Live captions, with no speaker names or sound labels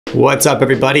What's up,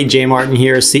 everybody? Jay Martin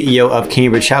here, CEO of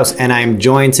Cambridge House, and I'm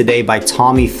joined today by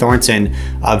Tommy Thornton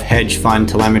of Hedge Fund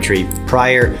Telemetry.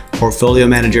 Prior portfolio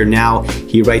manager, now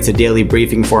he writes a daily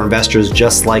briefing for investors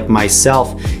just like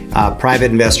myself,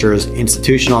 private investors,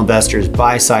 institutional investors,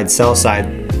 buy side, sell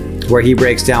side, where he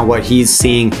breaks down what he's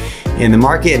seeing in the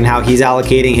market and how he's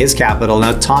allocating his capital.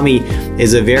 Now, Tommy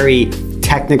is a very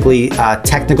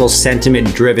technical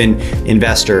sentiment-driven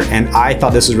investor, and I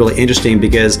thought this was really interesting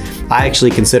because I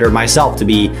actually consider myself to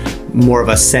be more of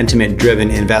a sentiment-driven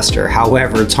investor.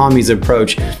 However, Tommy's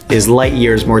approach is light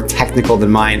years more technical than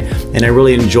mine, and I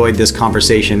really enjoyed this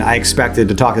conversation. I expected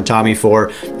to talk to Tommy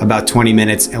for about 20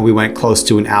 minutes, and we went close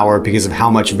to an hour because of how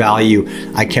much value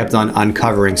I kept on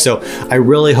uncovering. So I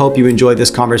really hope you enjoyed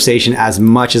this conversation as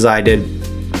much as I did.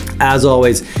 As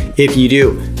always, if you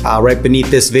do, right beneath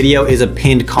this video is a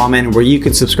pinned comment where you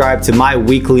can subscribe to my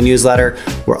weekly newsletter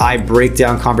where I break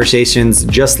down conversations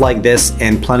just like this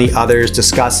and plenty others,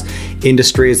 discuss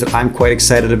industries that I'm quite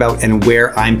excited about and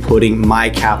where I'm putting my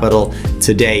capital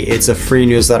today. It's a free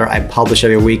newsletter I publish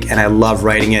every week and I love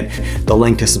writing it. The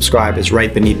link to subscribe is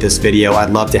right beneath this video.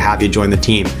 I'd love to have you join the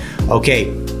team.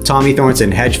 Okay, Tommy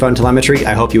Thornton, Hedge Fund Telemetry.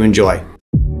 I hope you enjoy.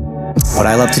 What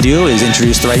I love to do is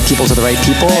introduce the right people to the right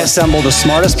people. I assemble the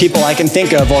smartest people I can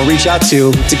think of or reach out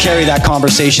to carry that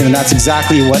conversation, and that's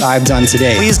exactly what I've done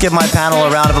today. Please give my panel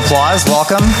a round of applause.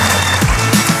 Welcome.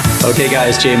 Okay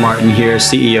guys, Jay Martin here,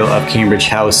 CEO of Cambridge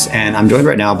House, and I'm joined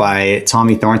right now by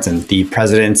Tommy Thornton, the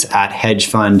president at Hedge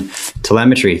Fund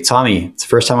Telemetry. Tommy, it's the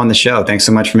first time on the show. Thanks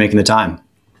so much for making the time.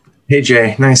 Hey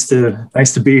Jay, nice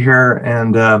to be here,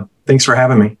 and thanks for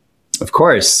having me. Of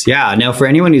course. Yeah. Now, for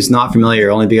anyone who's not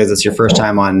familiar, only because it's your first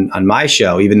time on my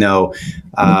show, even though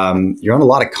you're on a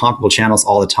lot of comparable channels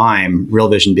all the time, Real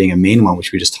Vision being a main one,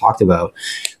 which we just talked about.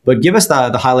 But give us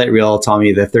the highlight reel,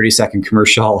 Tommy, the 30-second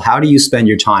commercial. How do you spend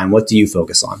your time? What do you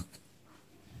focus on?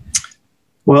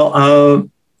 Well,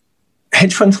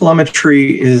 Hedge Fund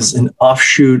Telemetry is an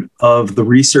offshoot of the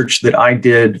research that I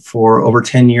did for over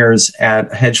 10 years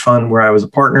at a hedge fund where I was a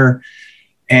partner.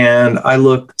 And I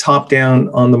look top down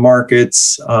on the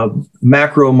markets,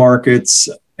 macro markets,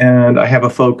 and I have a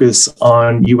focus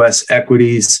on US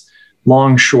equities,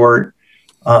 long, short.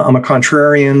 I'm a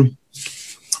contrarian,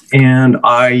 and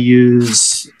I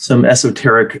use some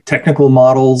esoteric technical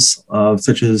models,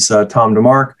 such as Tom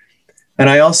DeMark. And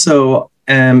I also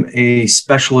am a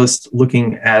specialist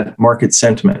looking at market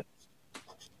sentiment.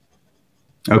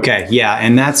 Okay, yeah,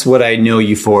 and that's what I know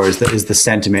you for is the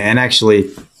sentiment. And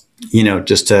actually, you know,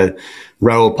 just to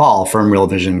Raoul Paul from Real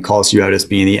Vision calls you out as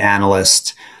being the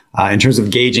analyst in terms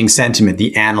of gauging sentiment,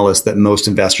 the analyst that most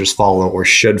investors follow or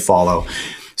should follow.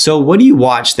 So what do you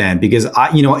watch then? Because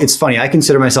it's funny, I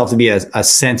consider myself to be a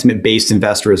sentiment-based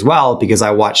investor as well, because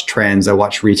I watch trends, I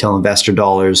watch retail investor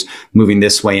dollars moving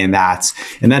this way and that.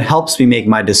 And that helps me make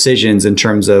my decisions in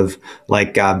terms of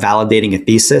like validating a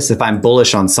thesis. If I'm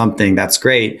bullish on something, that's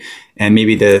great. And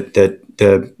maybe the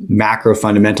macro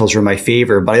fundamentals are in my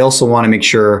favor, but I also want to make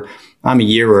sure I'm a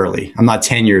year early. I'm not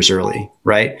 10 years early,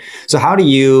 right? So how do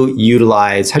you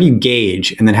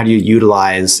gauge, and then how do you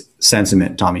utilize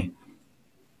sentiment, Tommy?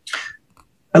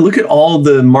 I look at all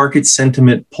the market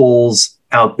sentiment polls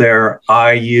out there.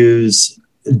 I use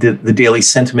the daily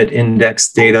sentiment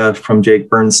index data from Jake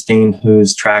Bernstein,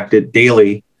 who's tracked it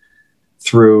daily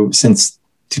since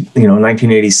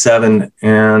 1987.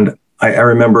 And I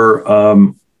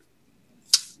remember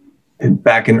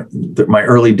back in my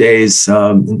early days,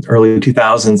 early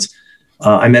 2000s,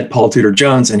 I met Paul Tudor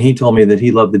Jones, and he told me that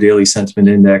he loved the daily sentiment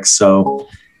index. So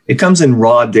it comes in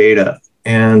raw data.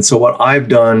 And so what I've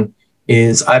done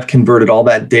is I've converted all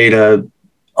that data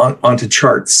onto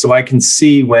charts. So I can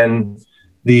see when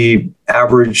the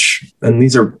average, and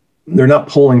they're not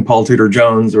polling Paul Tudor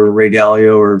Jones or Ray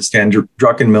Dalio or Stan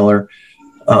Druckenmiller,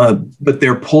 but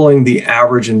they're pulling the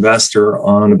average investor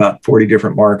on about 40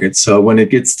 different markets. So when it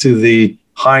gets to the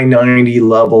high 90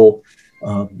 level,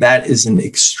 that is an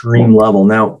extreme level.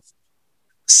 Now,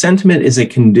 sentiment is a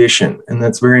condition, and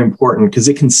that's very important because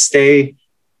it can stay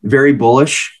very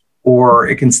bullish or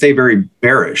it can stay very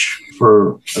bearish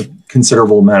for a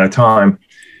considerable amount of time.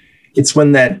 It's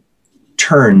when that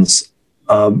turns,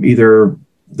 either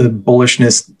the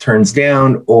bullishness turns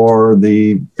down or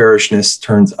the bearishness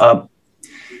turns up.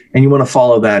 And you want to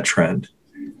follow that trend.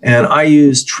 And I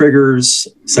use triggers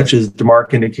such as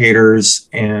DeMark indicators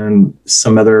and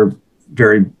some other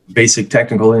very basic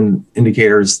technical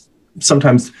indicators,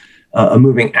 sometimes a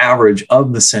moving average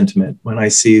of the sentiment when I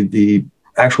see the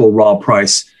actual raw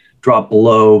price drop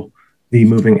below the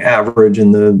moving average,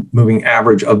 and the moving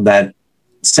average of that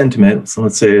sentiment, so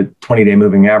let's say a 20-day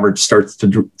moving average, starts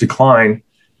to decline.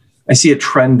 I see a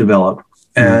trend develop,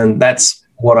 and that's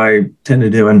what I tend to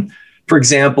do. And for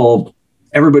example,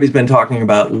 everybody's been talking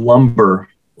about lumber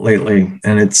lately,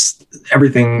 and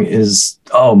everything is,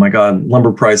 oh my God,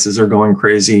 lumber prices are going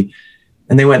crazy.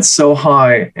 And they went so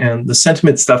high, and the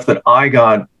sentiment stuff that I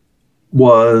got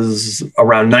was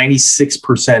around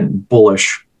 96%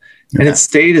 bullish. And it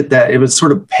stayed at that, it was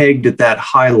sort of pegged at that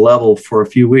high level for a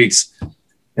few weeks.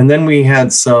 And then we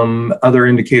had some other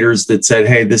indicators that said,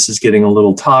 hey, this is getting a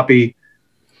little toppy.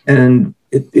 And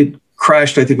it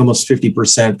crashed, I think, almost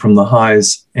 50% from the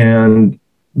highs. And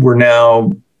we're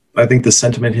now, I think the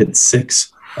sentiment hit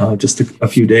 6 just a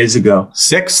few days ago.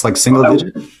 6, like single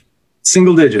digit?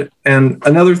 Single digit. And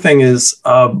another thing is,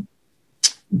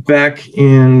 back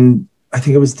in, I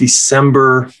think it was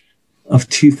December of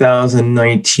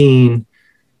 2019,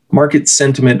 market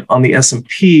sentiment on the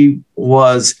S&P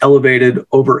was elevated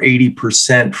over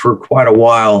 80% for quite a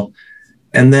while.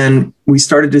 And then we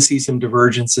started to see some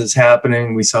divergences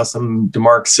happening. We saw some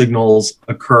DeMark signals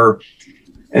occur.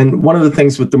 And one of the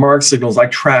things with DeMark signals, I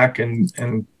track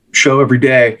and show every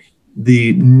day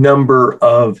the number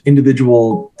of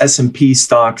individual S&P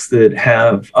stocks that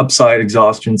have upside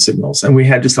exhaustion signals. And we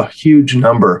had just a huge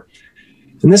number.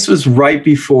 And this was right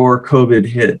before COVID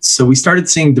hit. So we started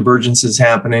seeing divergences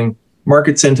happening.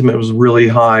 Market sentiment was really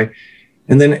high.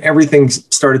 And then everything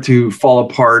started to fall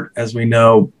apart, as we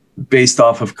know, based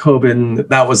off of COVID. And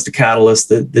that was the catalyst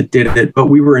that did it. But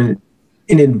we were in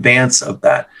advance of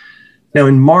that. Now,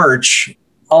 in March,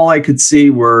 all I could see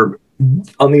were,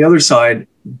 on the other side,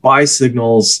 buy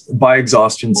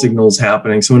exhaustion signals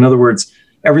happening. So in other words,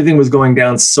 everything was going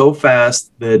down so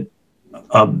fast that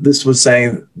this was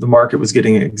saying the market was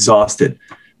getting exhausted.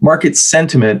 Market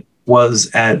sentiment was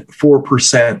at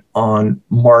 4% on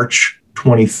March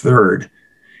 23rd.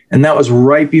 And that was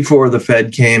right before the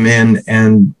Fed came in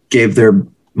and gave their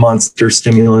monster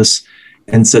stimulus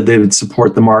and said they would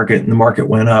support the market, and the market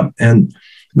went up. And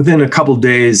within a couple of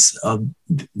days,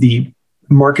 the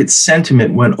market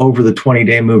sentiment went over the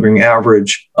 20-day moving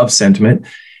average of sentiment,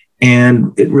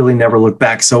 and it really never looked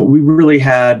back. So we really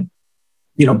had,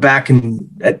 back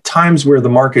at times where the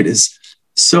market is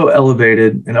so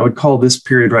elevated, and I would call this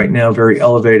period right now very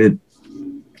elevated,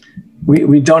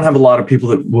 we don't have a lot of people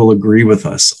that will agree with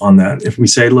us on that. If we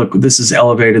say, look, this is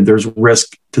elevated, there's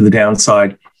risk to the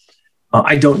downside,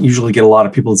 I don't usually get a lot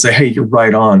of people that say, hey, you're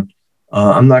right on.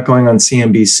 I'm not going on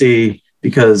CNBC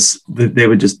because they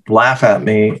would just laugh at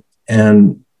me.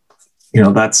 And,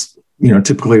 that's,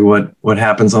 typically what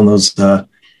happens on those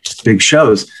big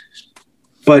shows.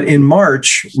 But in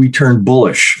March, we turned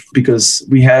bullish because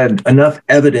we had enough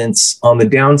evidence on the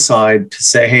downside to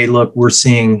say, hey, look, we're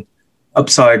seeing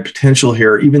upside potential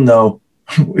here, even though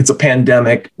it's a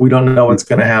pandemic. We don't know what's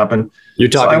going to happen. You're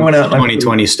talking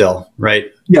 2020 still,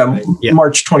 right? Yeah,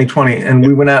 March 2020. And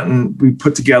we went out and we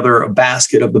put together a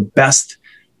basket of the best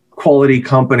quality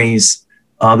companies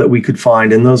that we could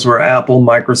find. And those were Apple,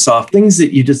 Microsoft, things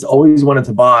that you just always wanted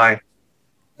to buy.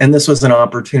 And this was an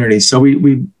opportunity. So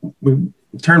we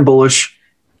turned bullish.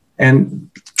 And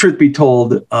truth be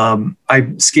told, I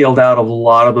scaled out of a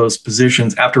lot of those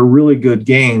positions after really good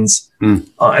gains.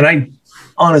 And I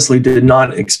honestly did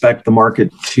not expect the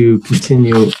market to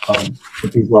continue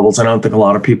at these levels. And I don't think a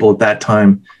lot of people at that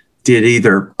time did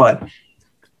either. But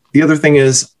the other thing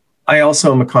is, I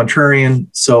also am a contrarian.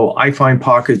 So I find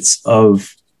pockets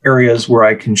of areas where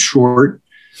I can short.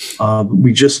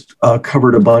 We just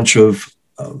covered a bunch of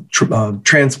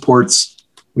transports.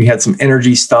 We had some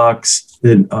energy stocks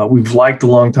that we've liked a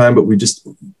long time, but we just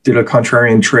did a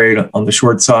contrarian trade on the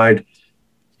short side.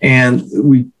 And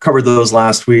we covered those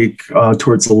last week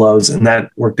towards the lows, and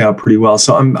that worked out pretty well.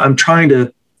 So I'm trying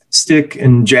to stick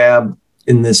and jab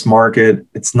in this market.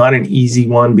 It's not an easy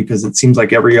one because it seems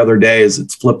like every other day as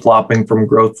it's flip-flopping from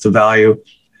growth to value.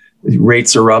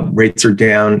 Rates are up, rates are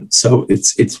down. So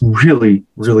it's really,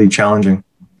 really challenging.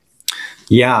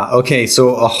 Yeah. Okay.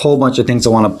 So a whole bunch of things I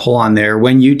want to pull on there.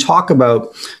 When you talk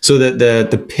about, so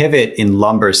the pivot in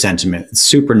lumber sentiment, it's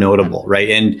super notable, right?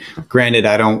 And granted,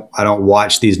 I don't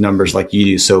watch these numbers like you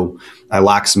do, so I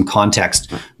lack some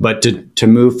context. But to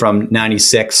move from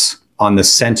 96 on the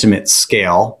sentiment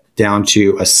scale down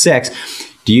to a 6,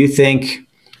 do you think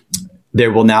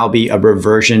there will now be a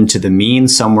reversion to the mean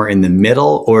somewhere in the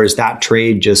middle, or is that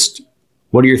trade just?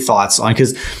 What are your thoughts on?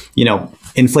 Because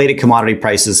inflated commodity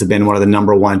prices have been one of the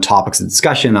number one topics of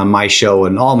discussion on my show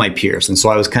and all my peers. And so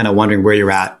I was kind of wondering where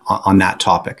you're at on that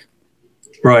topic.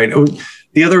 Right.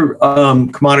 The other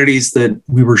commodities that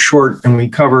we were short and we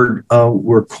covered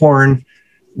were corn,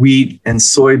 wheat, and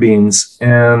soybeans.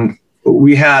 And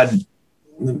we had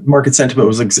market sentiment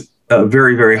was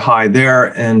very, very high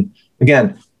there. And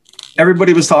again,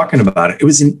 everybody was talking about it. It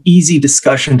was an easy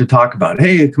discussion to talk about.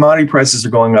 Hey, commodity prices are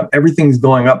going up. Everything's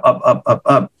going up, up, up, up,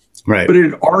 up. Right. But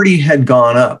it already had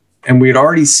gone up, and we had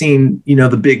already seen,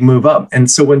 the big move up. And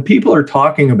so when people are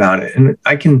talking about it, and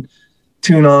I can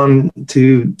tune on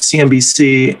to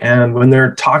CNBC, and when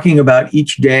they're talking about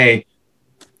each day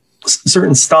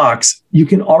certain stocks, you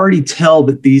can already tell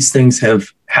that these things have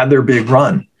had their big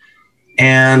run.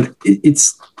 And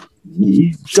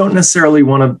you don't necessarily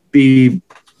want to be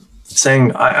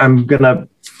saying, I'm going to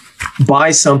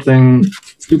buy something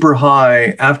super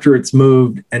high after it's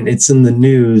moved and it's in the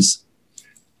news.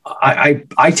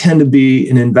 I tend to be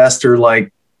an investor,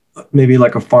 maybe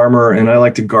like a farmer, and I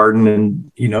like to garden,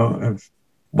 and, I have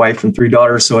a wife and 3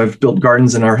 daughters, so I've built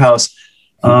gardens in our house.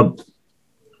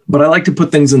 But I like to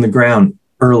put things in the ground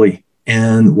early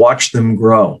and watch them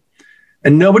grow.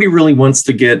 And nobody really wants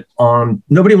to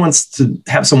nobody wants to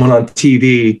have someone on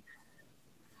TV,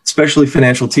 especially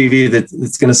financial TV,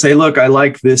 that's going to say, look, I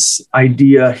like this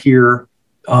idea here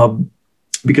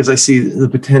because I see the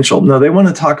potential. No, they want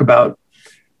to talk about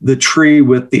the tree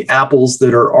with the apples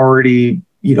that are already,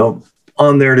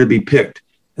 on there to be picked.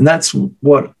 And that's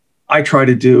what I try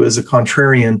to do as a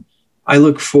contrarian. I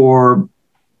look for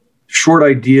short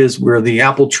ideas where the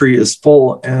apple tree is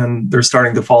full and they're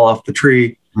starting to fall off the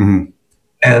tree. Mm-hmm.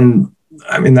 And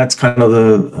I mean, that's kind of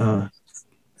the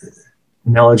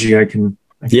analogy I can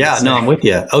yeah, no, I'm with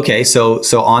you. Okay. So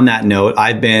on that note,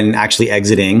 I've been actually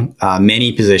exiting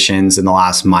many positions in the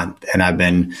last month, and I've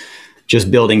been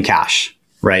just building cash.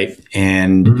 Right.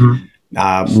 And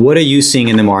what are you seeing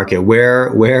in the market? Where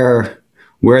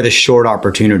are the short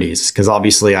opportunities? Because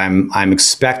obviously I'm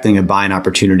expecting a buying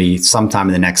opportunity sometime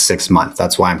in the next 6 months.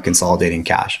 That's why I'm consolidating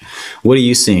cash. What are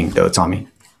you seeing though, Tommy?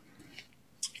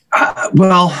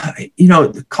 Well,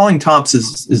 calling tops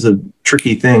is a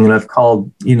tricky thing. And I've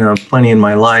called, plenty in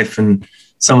my life, and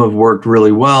some have worked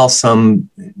really well. Some,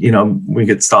 we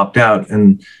get stopped out.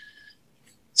 And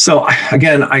so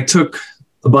I took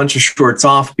a bunch of shorts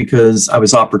off because I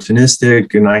was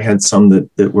opportunistic, and I had some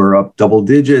that were up double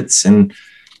digits. And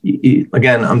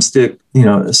again, I'm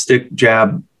a stick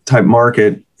jab type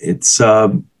market. It's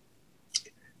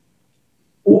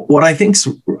what I think's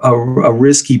a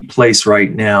risky place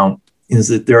right now is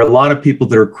that there are a lot of people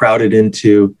that are crowded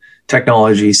into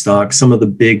technology stocks, some of the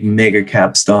big mega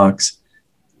cap stocks,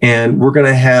 and we're going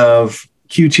to have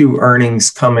Q2 earnings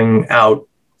coming out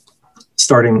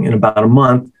starting in about a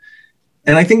month.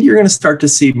 And I think you're going to start to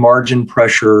see margin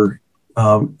pressure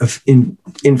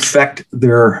infect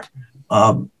their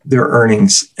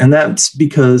earnings. And that's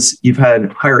because you've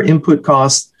had higher input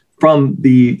costs from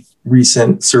the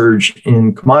recent surge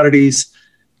in commodities.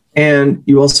 And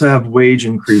you also have wage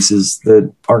increases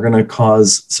that are going to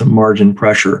cause some margin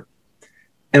pressure.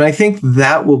 And I think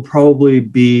that will probably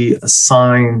be a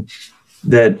sign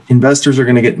that investors are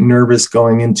going to get nervous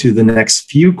going into the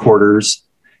next few quarters.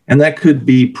 And that could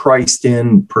be priced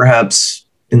in perhaps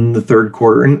in the third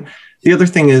quarter. And the other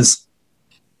thing is,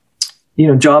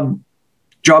 job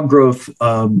growth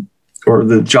or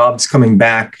the jobs coming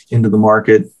back into the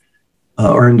market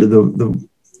or into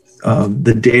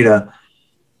the data.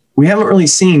 We haven't really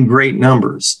seen great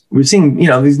numbers. We've seen,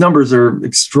 these numbers are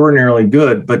extraordinarily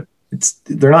good, but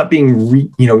they're not being,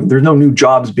 there's no new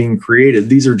jobs being created.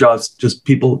 These are jobs, just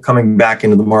people coming back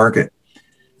into the market.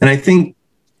 And I think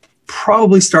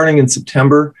probably starting in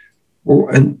September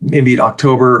and maybe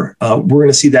October, we're going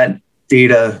to see that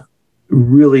data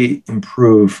really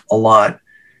improve a lot.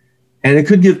 And it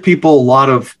could give people a lot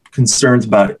of concerns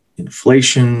about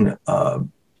inflation,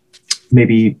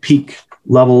 maybe peak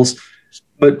levels.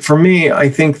 But for me, I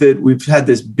think that we've had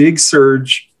this big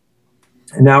surge,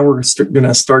 and now we're going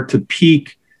to start to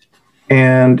peak,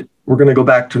 and we're going to go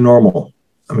back to normal.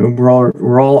 I mean, we're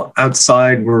all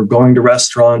outside. We're going to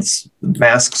restaurants.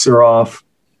 Masks are off,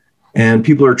 and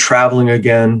people are traveling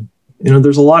again.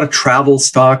 There's a lot of travel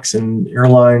stocks and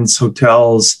airlines,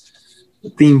 hotels,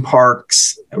 theme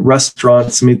parks,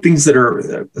 restaurants. I mean, things that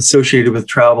are associated with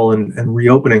travel and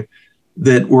reopening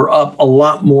that were up a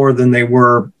lot more than they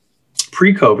were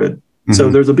pre-COVID. Mm-hmm. So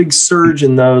there's a big surge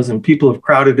in those, and people have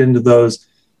crowded into those.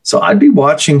 So I'd be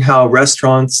watching how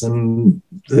restaurants and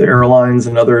the airlines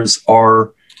and others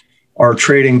are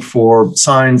trading for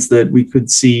signs that we could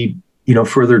see,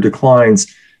 further declines.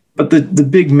 But the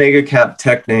big mega cap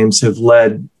tech names have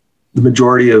led the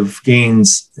majority of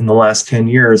gains in the last 10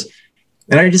 years.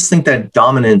 And I just think that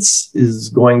dominance is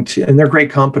going to, and they're great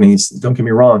companies, don't get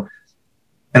me wrong,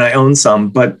 and I own some,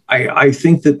 but I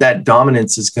think that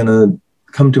dominance is going to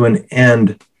come to an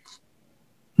end.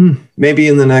 Maybe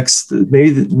in the next,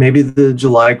 maybe the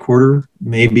July quarter,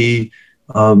 maybe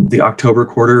the October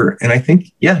quarter. And I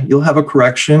think, yeah, you'll have a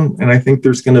correction. And I think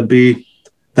there's going to be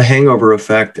the hangover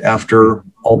effect after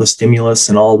all the stimulus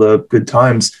and all the good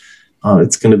times.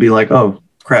 It's going to be like, oh,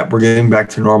 crap, we're getting back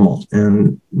to normal.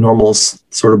 And normal's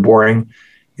sort of boring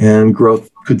and growth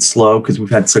could slow because we've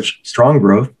had such strong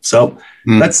growth. So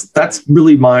that's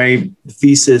really my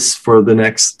thesis for the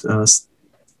next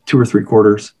 2 or 3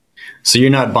 quarters. So you're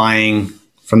not buying,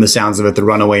 from the sounds of it, the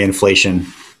runaway inflation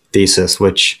thesis,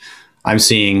 which I'm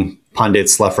seeing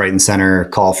pundits left, right, and center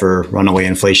call for runaway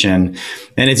inflation.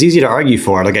 And it's easy to argue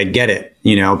for. Like, I get it,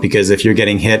 because if you're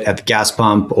getting hit at the gas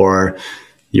pump or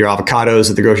your avocados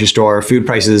at the grocery store, food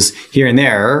prices here and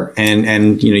there,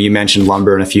 and you mentioned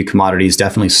lumber and a few commodities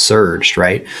definitely surged,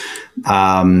 right?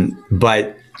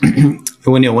 But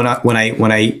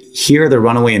when I hear the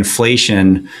runaway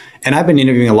inflation, and I've been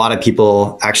interviewing a lot of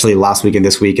people actually last week and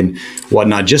this week and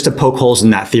whatnot, just to poke holes in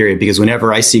that theory, because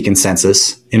whenever I see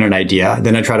consensus in an idea,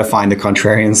 then I try to find the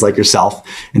contrarians like yourself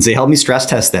and say, help me stress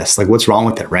test this. Like, what's wrong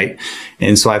with it, right?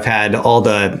 And so I've had all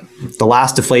the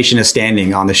last deflationist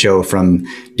standing on the show, from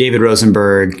David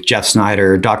Rosenberg, Jeff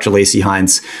Snyder, Dr. Lacey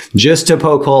Hines, just to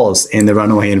poke holes in the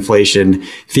runaway inflation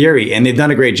theory. And they've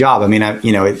done a great job. I mean,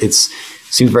 it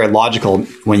seems very logical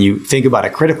when you think about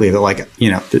it critically,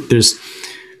 that there's,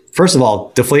 first of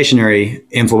all, deflationary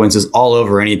influences all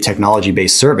over any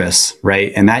technology-based service,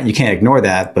 right? And that, you can't ignore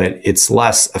that, but it's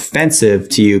less offensive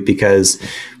to you because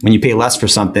when you pay less for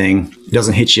something, it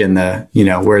doesn't hit you in the,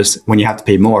 whereas when you have to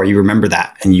pay more, you remember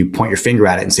that and you point your finger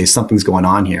at it and say something's going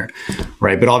on here,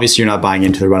 right? But obviously you're not buying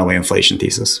into the runaway inflation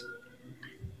thesis.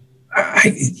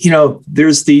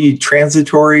 There's the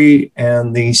transitory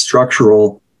and the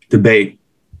structural debate.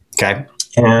 Okay.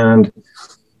 And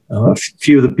a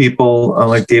few of the people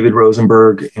like David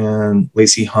Rosenberg and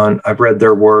Lacey Hunt, I've read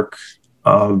their work.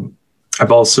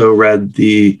 I've also read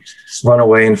the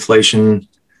runaway inflation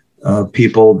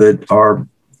people that are,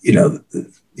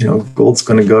 gold's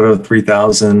going to go to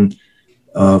 3,000.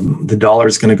 The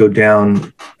dollar's going to go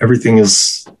down. Everything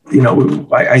is,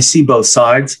 I see both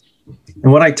sides.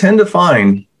 And what I tend to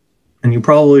find, and you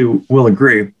probably will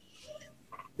agree,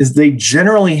 is they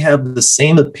generally have the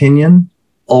same opinion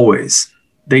always.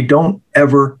 They don't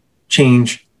ever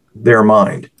change their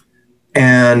mind.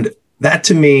 And that,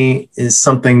 to me, is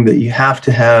something that you have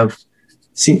to have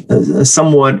a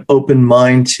somewhat open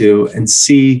mind to, and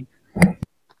see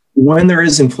when there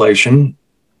is inflation,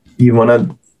 you want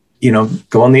to,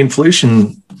 go on the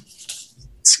inflation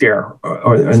scare,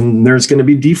 and there's going to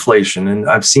be deflation. And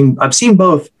I've seen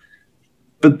both.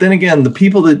 But then again, the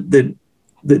people that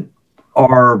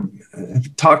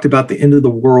have talked about the end of the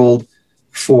world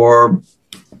for,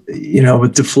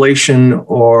 with deflation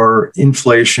or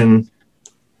inflation,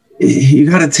 you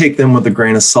got to take them with a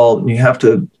grain of salt, and you have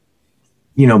to,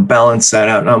 balance that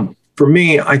out. Now, for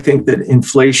me, I think that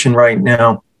inflation right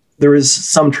now, there is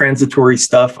some transitory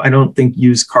stuff. I don't think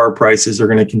used car prices are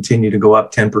going to continue to go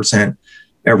up 10%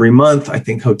 every month. I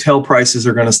think hotel prices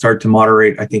are going to start to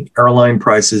moderate. I think airline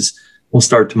prices will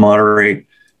start to moderate.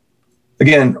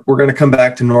 Again, we're going to come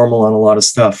back to normal on a lot of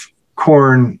stuff.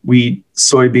 Corn, wheat,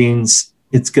 soybeans.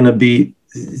 It's going to be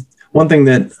one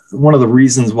of the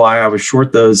reasons why I was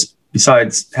short those,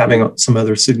 besides having some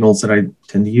other signals that I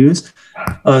tend to use,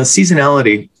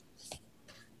 seasonality.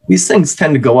 These things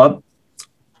tend to go up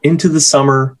into the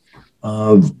summer.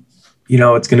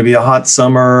 It's going to be a hot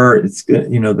summer. It's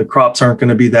the crops aren't going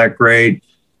to be that great,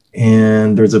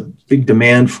 and there's a big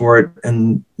demand for it.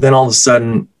 And then all of a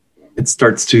sudden, it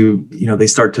starts to, they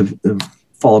start to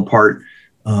fall apart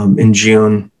in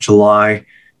June, July.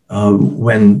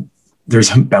 When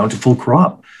there's a bountiful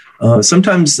crop.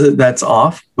 Sometimes that's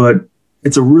off, but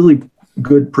it's a really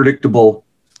good, predictable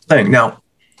thing. Now,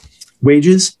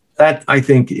 wages, that I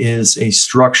think is a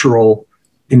structural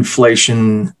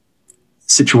inflation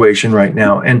situation right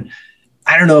now. And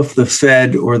I don't know if the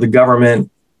Fed or the government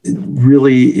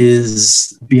really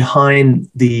is behind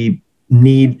the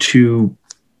need to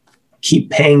keep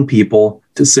paying people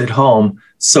to sit home,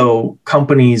 so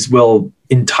companies will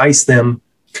entice them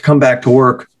to come back to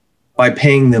work by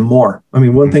paying them more. I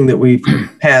mean, one thing that we've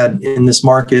had in this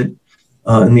market,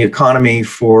 in the economy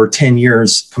for 10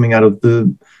 years, coming out of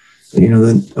the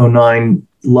 09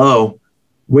 low,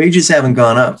 wages haven't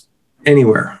gone up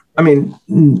anywhere. I mean,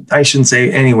 I shouldn't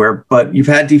say anywhere, but you've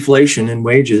had deflation in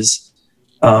wages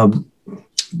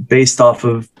based off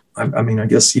of, I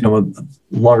guess, a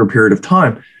longer period of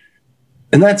time.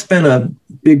 And that's been a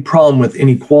big problem with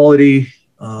inequality.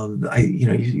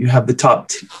 You have the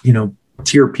top,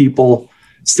 tier people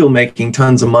still making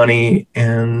tons of money,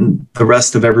 and the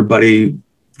rest of everybody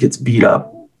gets beat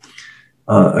up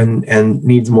and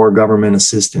needs more government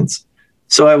assistance.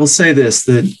 So I will say this,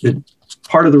 that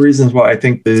part of the reasons why I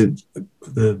think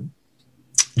the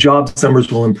jobs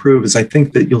numbers will improve is I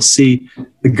think that you'll see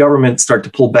the government start to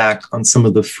pull back on some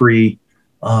of the free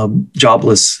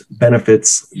jobless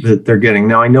benefits that they're getting.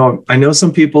 Now, I know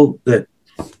some people that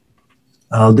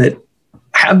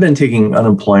have been taking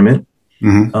unemployment,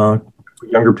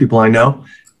 younger people I know,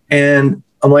 and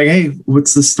I'm like, hey,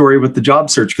 what's the story with the job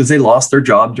search? Because they lost their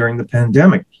job during the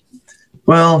pandemic.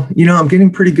 Well, I'm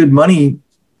getting pretty good money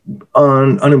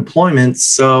on unemployment,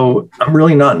 so I'm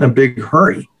really not in a big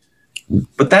hurry.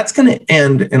 But that's going to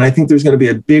end, and I think there's going to be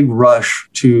a big rush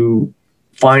to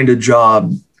find a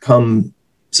job come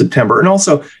September. And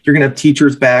also, you're going to have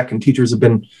teachers back, and teachers have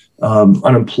been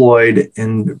unemployed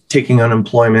and taking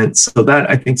unemployment. So that,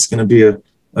 I think, is going to be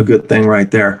a good thing right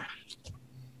there.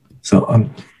 So,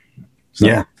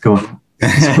 yeah, go on.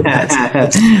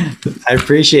 I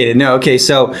appreciate it. No, okay.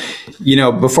 So,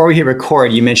 before we hit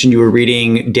record, you mentioned you were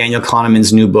reading Daniel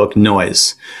Kahneman's new book,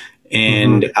 Noise.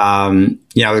 And, I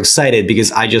was excited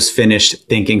because I just finished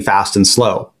Thinking Fast and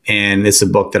Slow. And it's a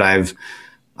book that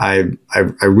I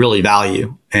really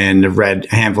value, and I've read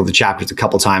a handful of the chapters a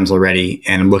couple times already.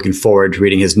 And I'm looking forward to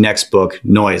reading his next book,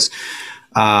 Noise,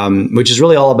 which is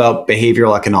really all about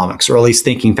behavioral economics, or at least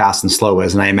Thinking Fast and Slow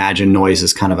is. And I imagine Noise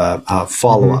is kind of a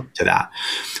follow-up to that.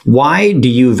 Why do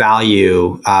you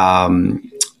value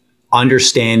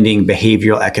understanding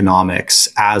behavioral economics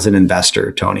as an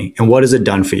investor, Tony? And what has it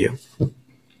done for you?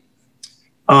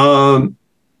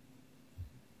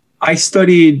 I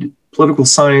studied political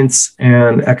science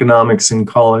and economics in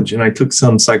college, and I took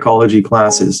some psychology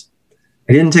classes.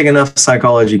 I didn't take enough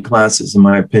psychology classes, in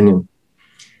my opinion.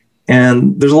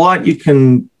 And there's a lot you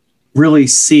can really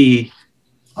see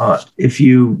if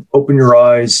you open your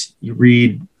eyes, you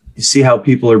read, you see how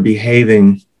people are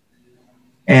behaving.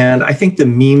 And I think the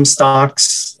meme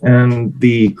stocks and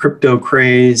the crypto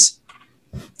craze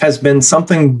has been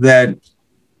something that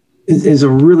is a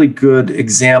really good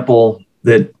example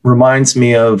that reminds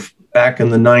me of back in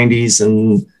the 90s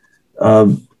and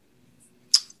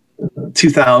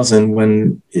 2000,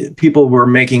 when people were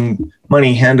making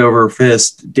money hand over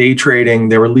fist, day trading.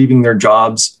 They were leaving their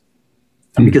jobs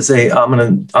because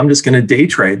I'm just going to day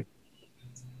trade.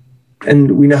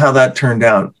 And we know how that turned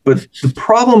out. But the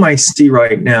problem I see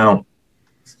right now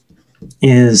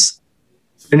is,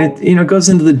 and it goes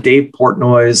into the Dave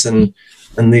Portnoys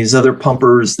and these other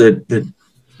pumpers that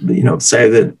say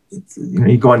that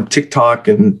you go on TikTok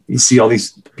and you see all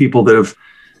these people that have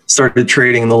started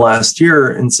trading in the last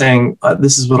year and saying,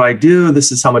 this is what I do,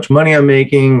 this is how much money I'm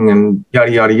making, and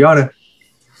yada, yada, yada.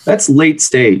 That's late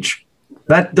stage.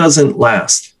 That doesn't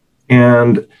last.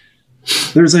 And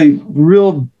there's a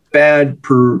real bad,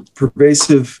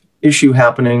 pervasive issue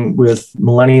happening with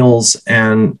millennials,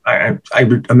 and I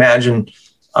imagine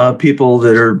people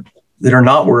that are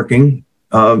not working,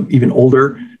 even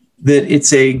older, that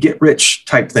it's a get rich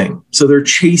type thing. So they're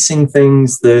chasing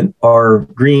things that are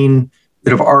green,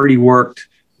 that have already worked,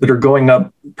 that are going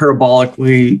up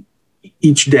parabolically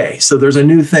each day. So there's a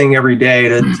new thing every day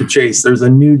to chase. There's a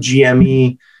new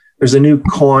GME, there's a new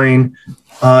coin.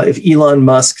 If Elon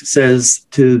Musk says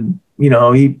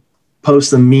he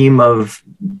posts a meme of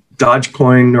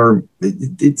Dogecoin, or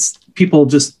it's people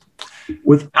just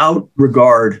without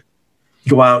regard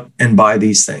go out and buy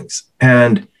these things.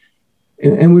 And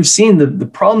we've seen the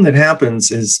problem that happens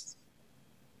is,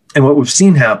 and what we've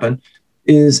seen happen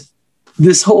is,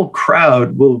 this whole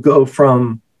crowd will go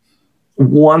from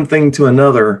one thing to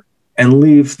another and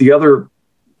leave the other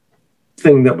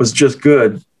thing that was just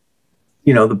good,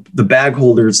 the bag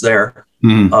holders there,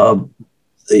 being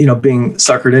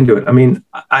suckered into it. I mean,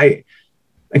 I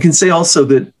can say also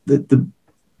that the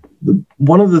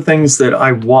one of the things that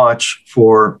I watch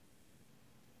for,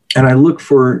 and I look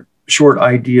for short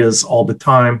ideas all the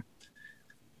time,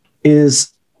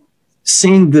 is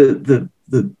seeing the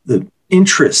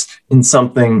interest in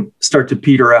something start to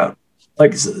peter out.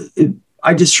 Like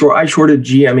I shorted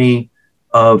GME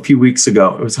a few weeks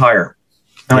ago. It was higher,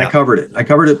 and I covered it. I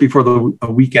covered it before the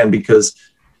weekend because,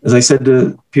 as I said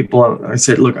to people, I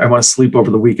said, look, I want to sleep over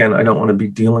the weekend. I don't want to be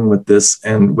dealing with this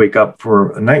and wake up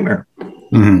for a nightmare.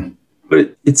 Mm-hmm.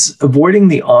 But it's avoiding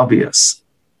the obvious.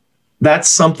 That's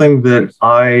something that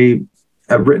I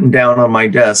have written down on my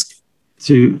desk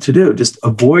to do. Just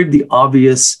avoid the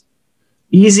obvious,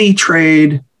 easy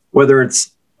trade, whether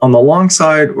it's on the long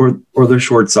side or the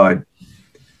short side.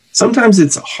 Sometimes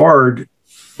it's hard,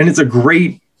 and it's a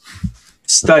great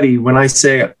study when I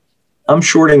say I'm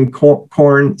shorting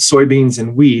corn, soybeans,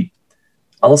 and wheat.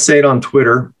 I'll say it on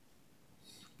Twitter,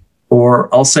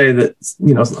 or I'll say that,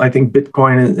 I think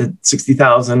Bitcoin at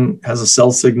 60,000 has a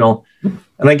sell signal.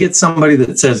 and I get somebody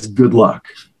that says good luck.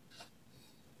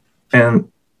 And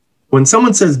when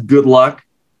someone says good luck,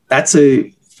 that's a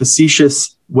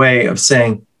facetious way of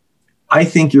saying, I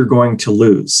think you're going to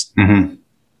lose. Mm-hmm.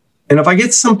 And if I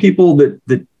get some people that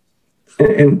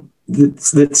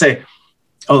say,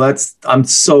 oh, I'm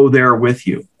so there with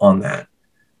you on that,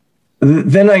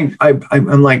 then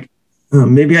I'm like, oh,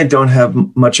 maybe I don't have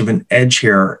much of an edge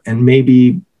here, and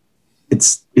maybe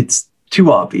it's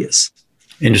too obvious.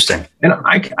 Interesting. And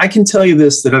I can tell you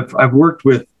this, that I've worked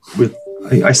with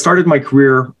I started my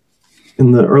career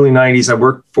in the early 90s. I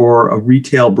worked for a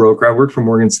retail broker. I worked for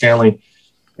Morgan Stanley,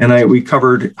 and we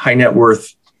covered high net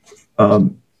worth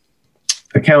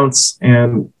accounts,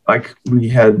 and we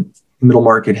had middle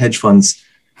market hedge funds.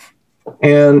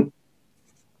 And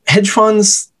hedge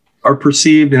funds are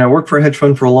perceived, and I worked for a hedge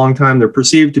fund for a long time, they're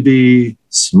perceived to be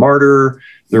smarter.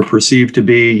 They're perceived to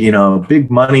be, big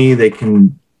money. They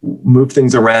can move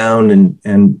things around,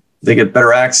 and they get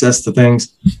better access to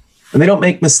things. And they don't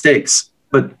make mistakes,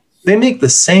 but they make the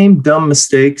same dumb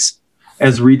mistakes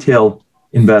as retail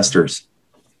investors.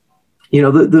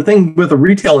 The thing with a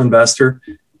retail investor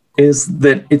is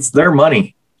that it's their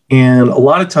money. And a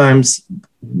lot of times,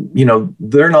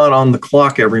 they're not on the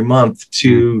clock every month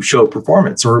to show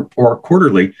performance or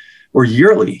quarterly or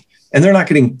yearly. And they're not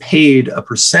getting paid a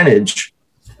percentage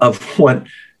of what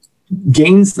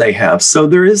gains they have. So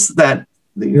there is that,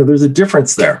 there's a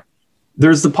difference there.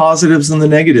 There's the positives and the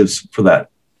negatives for that.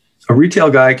 A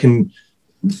retail guy can,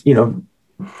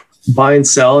 buy and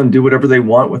sell and do whatever they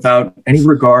want without any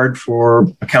regard for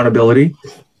accountability.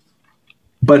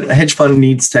 But a hedge fund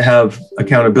needs to have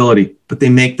accountability, but they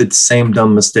make the same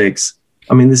dumb mistakes.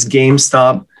 I mean, this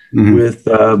GameStop with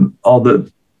all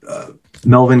the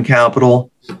Melvin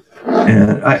Capital.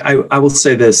 And I will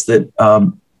say this, that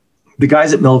the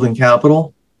guys at Melvin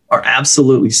Capital are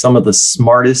absolutely some of the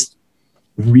smartest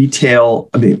retail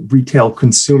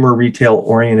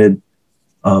oriented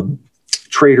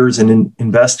traders and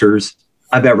investors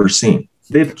I've ever seen.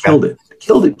 They've killed it.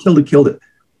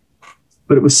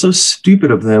 But it was so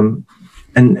stupid of them,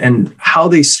 and how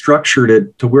they structured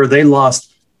it to where they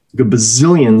lost the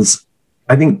bazillions,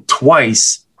 I think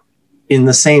twice in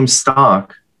the same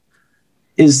stock,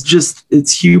 is just,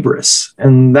 it's hubris.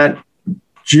 And that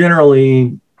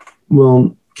generally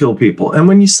will kill people. And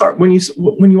when you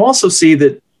also see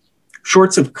that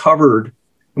shorts have covered,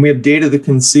 and we have data that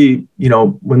can see,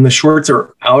 when the shorts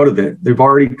are out of it, they've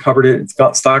already covered it,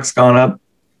 stock's gone up.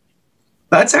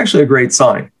 That's actually a great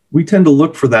sign. We tend to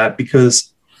look for that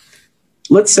because,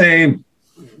 let's say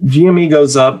GME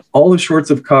goes up, all the shorts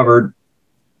have covered,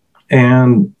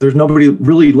 and there's nobody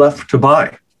really left to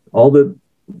buy. All the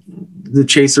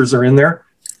chasers are in there,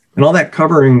 and all that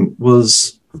covering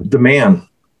was demand,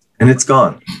 and it's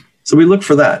gone. So we look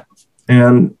for that.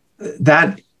 And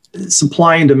that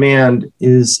supply and demand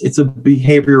it's a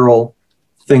behavioral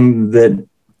thing that,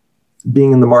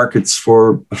 being in the markets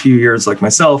for a few years like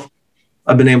myself,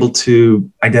 I've been able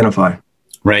to identify.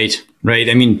 Right.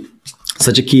 I mean,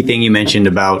 such a key thing you mentioned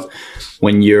about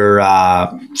when you're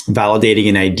validating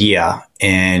an idea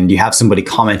and you have somebody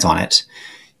comment on it,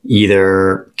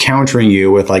 either countering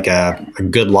you with like a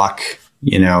good luck,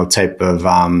 type of,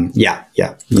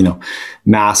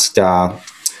 masked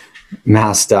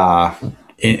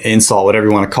insult, whatever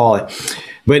you want to call it.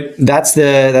 But that's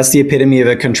the epitome of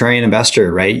a contrarian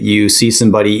investor, right? You see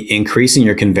somebody increasing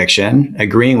your conviction,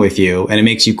 agreeing with you, and it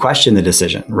makes you question the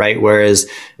decision, right? Whereas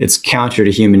it's counter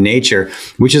to human nature,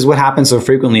 which is what happens so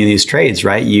frequently in these trades,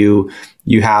 right? You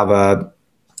have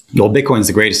Bitcoin's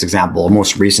the greatest example,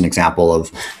 most recent example of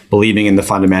believing in the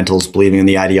fundamentals, believing in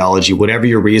the ideology, whatever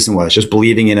your reason was, just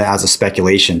believing in it as a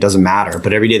speculation, doesn't matter.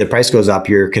 But every day the price goes up,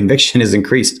 your conviction is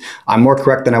increased. I'm more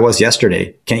correct than I was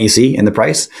yesterday. Can't you see in the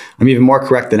price? I'm even more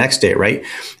correct the next day, right?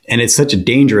 And it's such a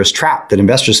dangerous trap that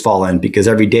investors fall in, because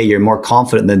every day you're more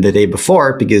confident than the day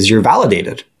before because you're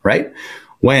validated, right?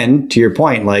 When, to your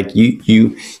point, like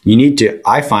you need to,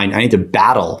 I need to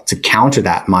battle to counter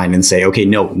that mind and say, okay,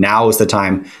 no, now is the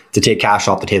time to take cash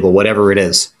off the table, whatever it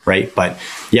is, right? But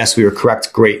yes, we were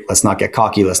correct. Great. Let's not get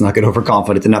cocky. Let's not get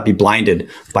overconfident, and not be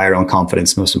blinded by our own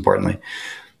confidence, most importantly.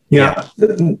 Yeah.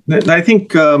 I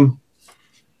think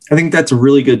that's a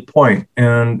really good point.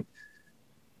 And,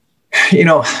 I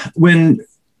don't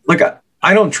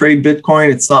trade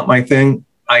Bitcoin. It's not my thing.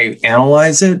 I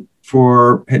analyze it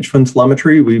for Hedge Fund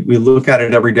Telemetry. We look at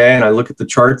it every day, and I look at the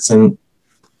charts, and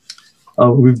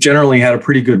we've generally had a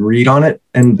pretty good read on it.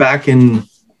 And back in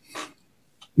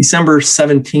December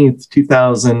 17th,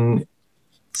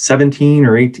 2017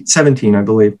 or 17, I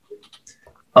believe,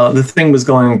 the thing was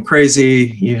going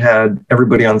crazy. You had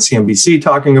everybody on CNBC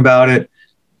talking about it.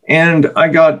 And I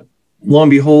got, lo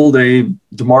and behold, a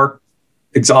DeMark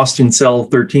exhaustion cell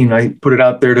 13. I put it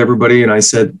out there to everybody, and I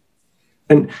said,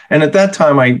 and at that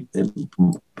time,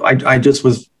 I just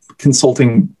was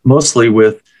consulting mostly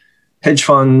with hedge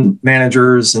fund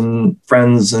managers and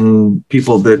friends and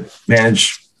people that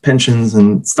manage pensions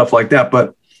and stuff like that.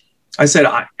 But I said,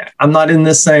 I'm not in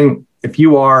this thing. If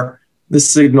you are, this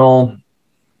signal,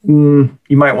 you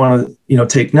might want to,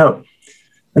 take note.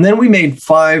 And then we made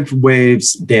 5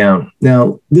 waves down.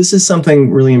 Now, this is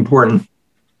something really important.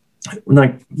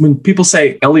 Like when people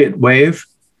say Elliott wave,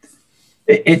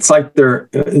 it's like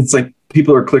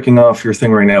people are clicking off your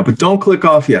thing right now, but don't click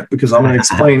off yet, because I'm going to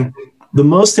explain the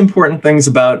most important things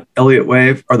about Elliott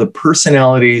wave are the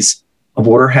personalities of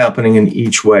what are happening in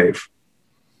each wave.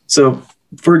 So,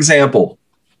 for example,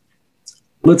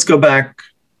 let's go back.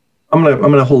 I'm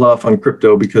gonna hold off on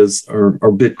crypto or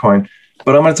Bitcoin,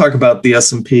 but I'm going to talk about the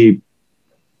S&P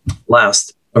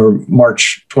March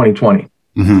 2020.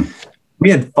 Mm-hmm. We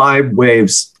had 5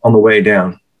 waves on the way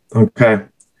down. Okay.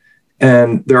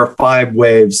 And there are 5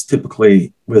 waves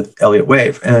typically with Elliott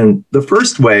wave. And the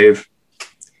first wave,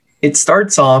 it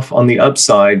starts off on the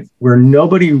upside where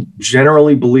nobody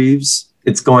generally believes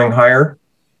it's going higher.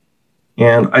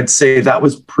 And I'd say that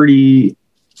was pretty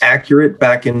accurate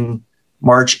back in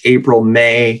March, April,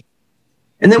 May.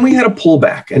 And then we had a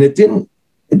pullback, and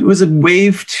it was a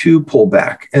wave 2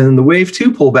 pullback. And the wave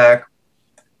 2 pullback,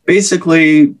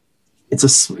 basically,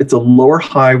 it's a lower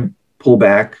high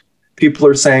pullback. People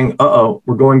are saying,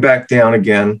 we're going back down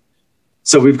again.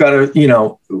 So we've got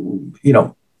to,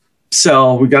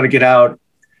 sell, we got to get out.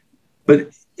 But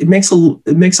it makes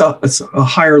a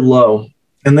higher low.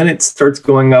 And then it starts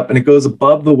going up, and it goes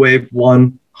above the wave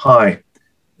 1 high.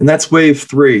 And that's wave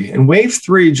 3. And wave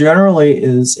 3 generally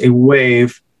is a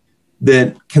wave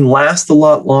that can last a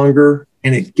lot longer,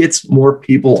 and it gets more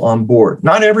people on board.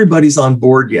 Not everybody's on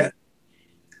board yet,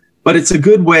 but it's a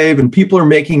good wave, and people are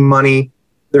making money.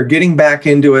 They're getting back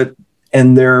into it,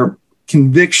 and their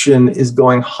conviction is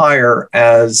going higher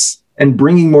and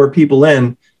bringing more people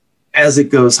in as it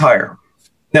goes higher.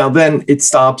 Now, then it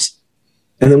stops,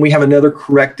 and then we have another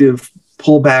corrective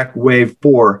pullback, wave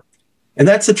 4. And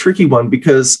that's a tricky one,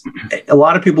 because a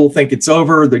lot of people think it's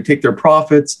over. They take their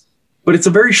profits, but it's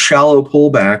a very shallow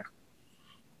pullback.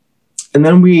 And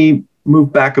then we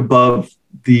move back above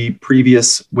the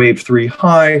previous wave 3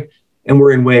 high, and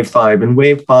we're in wave 5. And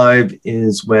wave 5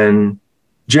 is when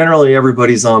generally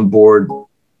everybody's on board.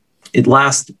 It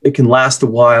can last a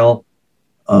while.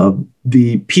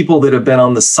 The people that have been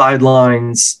on the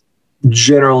sidelines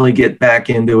generally get back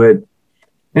into it.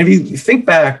 And if you think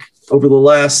back over the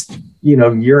last,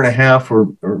 year and a half, or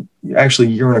actually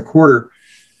year and a quarter,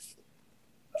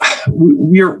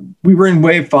 we were in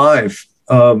wave 5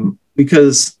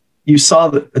 because you saw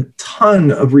a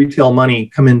ton of retail money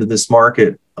come into this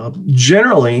market,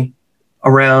 generally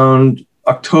around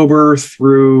October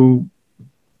through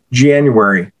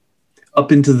January,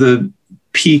 up into the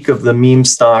peak of the meme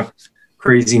stock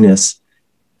craziness.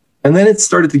 And then it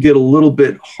started to get a little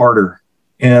bit harder.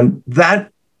 And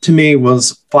that, to me,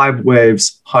 was 5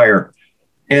 waves higher.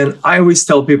 And I always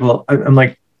tell people, I'm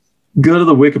like, go to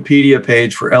the Wikipedia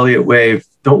page for Elliott wave.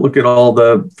 Don't look at all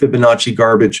the Fibonacci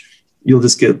garbage. You'll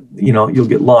just get, you'll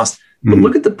get lost. Mm-hmm. But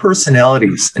look at the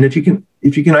personalities. And if you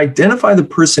can identify the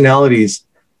personalities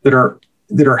that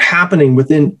are happening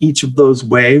within each of those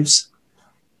waves,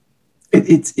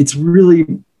 it's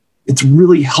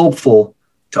really helpful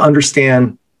to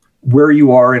understand where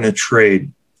you are in a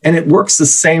trade. And it works the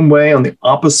same way on the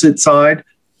opposite side,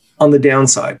 on the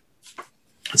downside.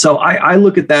 So I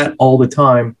look at that all the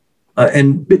time.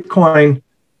 And Bitcoin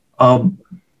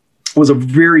was a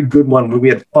very good one where we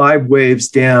had 5 waves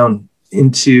down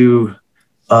into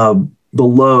the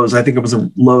lows. I think it was a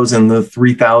lows in the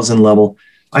 3,000 level.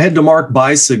 I had DeMark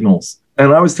buy signals,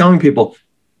 and I was telling people,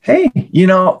 hey,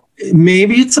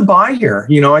 maybe it's a buy here.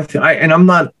 And I'm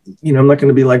not going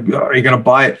to be like, oh, you're going to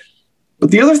buy it.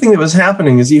 But the other thing that was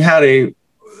happening is you had he's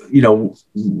on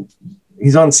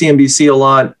CNBC a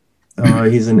lot.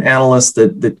 He's an analyst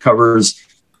that covers,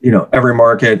 every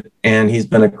market, and he's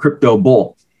been a crypto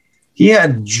bull. He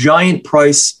had giant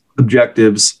price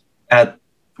objectives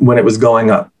when it was going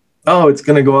up. Oh, it's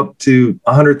going to go up to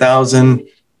 100,000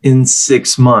 in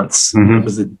 6 months. Mm-hmm.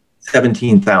 Was it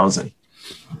 17,000?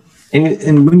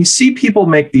 And when you see people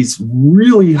make these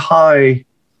really high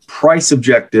price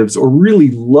objectives or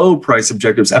really low price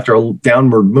objectives after a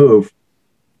downward move,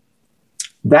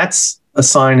 that's a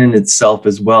sign in itself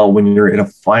as well when you're in a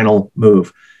final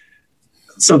move.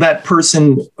 So that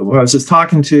person I was just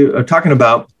talking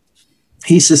about,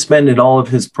 he suspended all of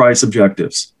his price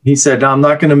objectives. He said, I'm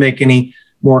not going to make any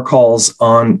more calls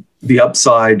on the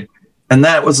upside. And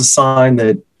that was a sign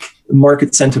that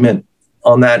market sentiment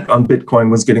on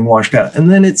Bitcoin was getting washed out. And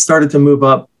then it started to move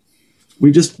up.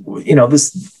 We just, and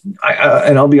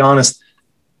I'll be honest,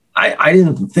 I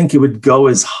didn't think it would go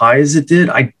as high as it did.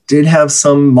 I did have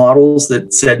some models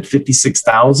that said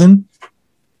 56,000,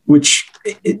 which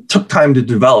it took time to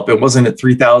develop. It wasn't at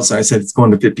 3,000. I said, it's going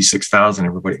to 56,000,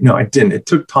 everybody. No, I didn't. It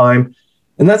took time.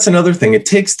 And that's another thing. It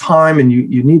takes time, and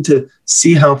you need to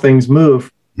see how things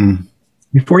move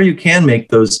before you can make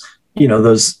those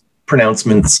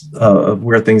pronouncements of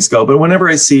where things go. But whenever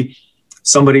I see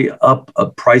somebody up a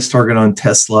price target on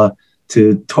Tesla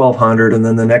to 1,200, and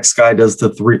then the next guy does to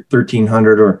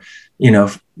 1,300, or,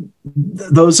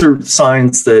 those are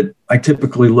signs that I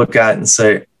typically look at and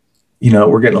say,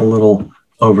 we're getting a little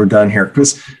overdone here,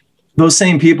 because those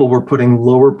same people were putting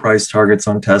lower price targets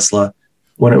on Tesla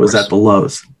when it was at the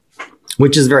lows.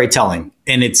 Which is very telling.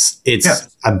 And it's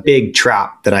a big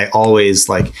trap that I always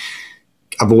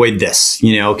avoid this,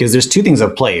 because there's two things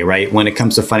at play, right? When it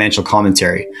comes to financial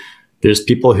commentary, there's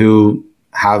people who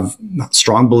have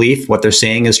strong belief what they're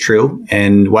saying is true,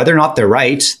 and whether or not they're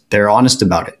right, they're honest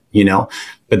about it,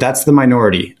 but that's the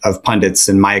minority of pundits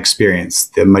in my experience.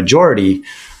 The majority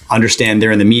understand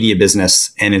they're in the media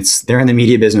business, and they're in the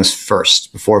media business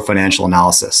first before financial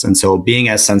analysis. And so being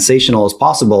as sensational as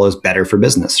possible is better for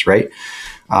business, right?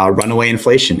 Runaway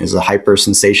inflation is a hyper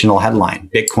sensational headline.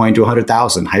 Bitcoin to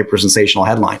 100,000, hyper sensational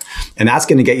headline. And that's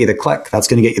going to get you the click. That's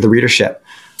going to get you the readership.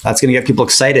 That's going to get people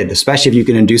excited, especially if you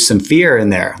can induce some fear in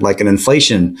there, like an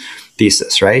inflation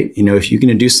thesis, right? If you can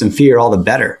induce some fear, all the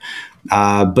better.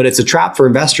 But it's a trap for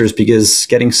investors, because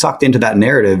getting sucked into that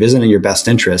narrative isn't in your best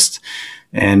interest.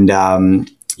 And,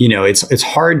 it's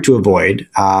hard to avoid.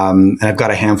 And I've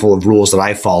got a handful of rules that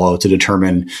I follow to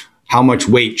determine how much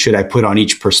weight should I put on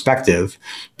each perspective.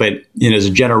 But as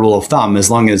a general rule of thumb, as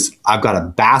long as I've got a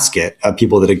basket of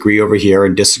people that agree over here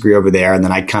and disagree over there, and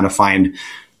then I kind of find,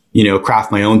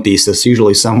 craft my own thesis,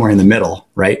 usually somewhere in the middle,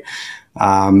 right?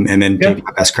 And then take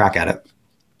my best crack at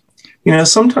it.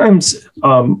 Sometimes,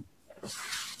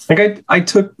 I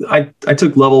took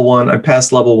level one. I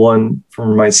passed level one for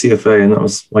my CFA, and that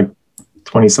was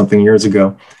 20 something years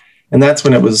ago. And that's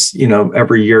when it was,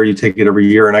 every year you take it every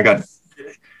year. And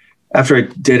after I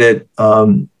did it,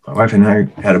 my wife and I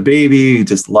had a baby,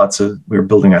 we were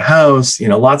building a house,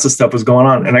 lots of stuff was going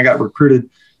on. And I got recruited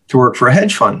to work for a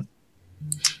hedge fund.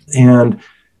 And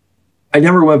I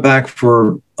never went back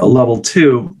for a level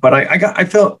two, but I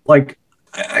felt like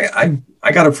I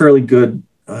got a fairly good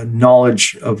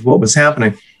knowledge of what was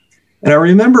happening. And I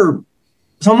remember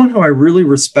someone who I really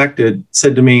respected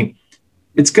said to me,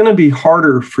 it's going to be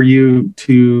harder for you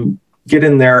to get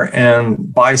in there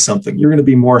and buy something. You're going to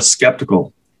be more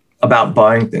skeptical about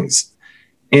buying things.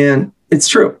 And it's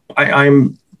true. I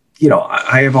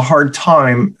have a hard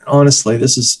time, honestly.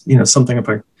 This is, something, if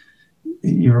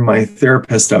you were my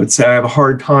therapist, I would say I have a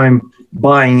hard time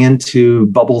buying into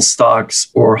bubble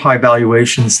stocks or high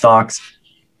valuation stocks.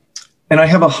 And I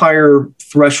have a higher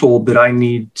threshold that I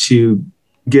need to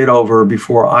get over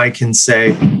before I can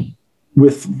say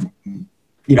with,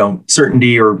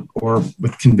 certainty or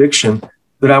with conviction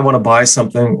that I want to buy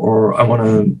something or I want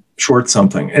to short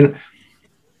something. And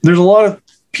there's a lot of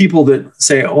people that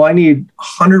say, oh, I need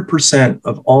 100%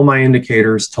 of all my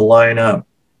indicators to line up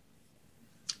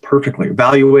perfectly.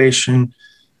 Valuation,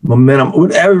 momentum,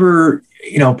 whatever,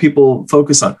 people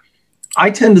focus on.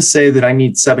 I tend to say that I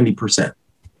need 70%.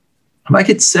 If I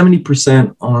get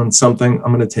 70% on something,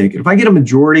 I'm going to take it. If I get a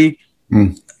majority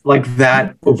like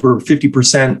that over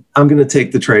 50%, I'm going to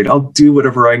take the trade. I'll do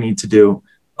whatever I need to do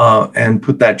and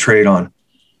put that trade on.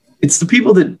 It's the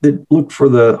people that look for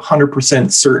the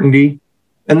 100% certainty.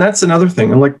 And that's another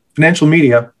thing. And like financial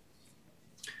media,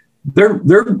 they're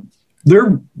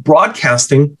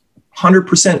broadcasting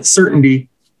 100% certainty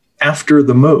after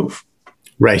the move.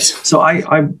 Right. So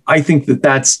I think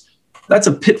that's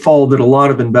a pitfall that a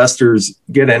lot of investors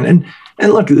get in.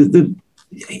 And look,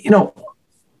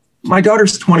 my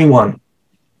daughter's 21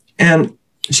 and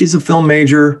she's a film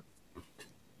major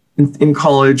in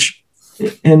college.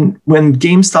 And when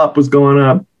GameStop was going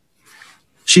up,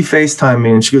 she FaceTimed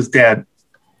me and she goes, Dad,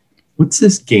 what's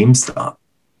this GameStop?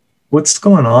 What's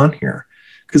going on here?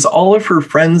 Because all of her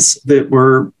friends that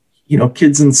were,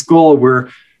 kids in school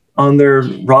were on their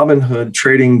Robinhood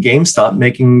trading GameStop,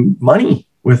 making money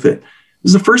with it. It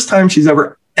was the first time she's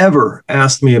ever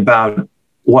asked me about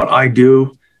what I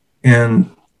do. And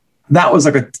that was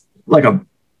like a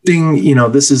thing,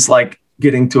 this is like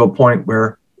getting to a point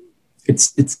where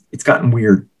it's gotten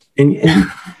weird. And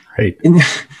right. And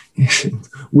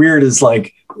weird is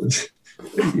like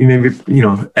maybe,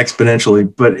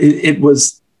 exponentially, but it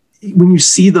was when you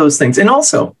see those things. And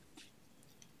also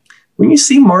when you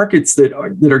see markets that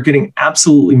are getting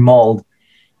absolutely mauled,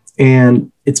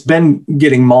 and it's been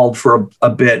getting mauled for a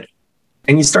bit,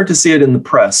 and you start to see it in the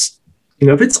press,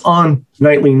 if it's on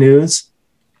nightly news,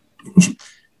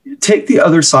 take the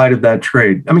other side of that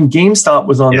trade. I mean, GameStop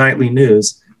was on nightly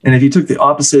news. And if you took the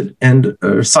opposite end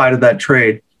or side of that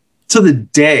trade to the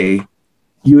day,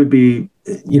 you would be,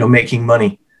 making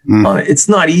money on it. It's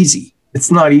not easy.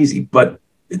 It's not easy, but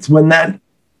it's when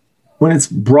it's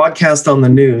broadcast on the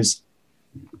news,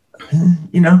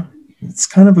 it's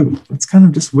kind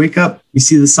of just wake up. You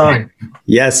see the sign.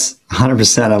 Yes,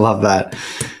 100%. I love that.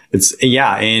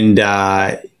 And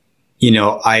I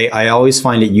always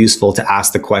find it useful to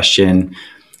ask the question,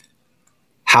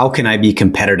 how can I be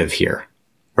competitive here?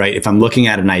 Right? If I'm looking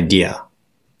at an idea,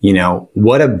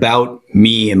 what about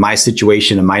me and my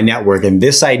situation and my network and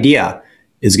this idea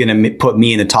is going to put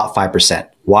me in the top 5%?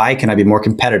 Why can I be more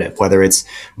competitive? Whether it's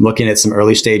looking at some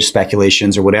early stage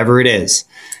speculations or whatever it is.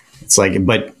 It's like,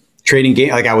 but trading game,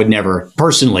 like I would never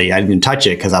personally, I didn't touch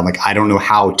it because I'm like, I don't know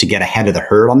how to get ahead of the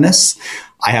herd on this.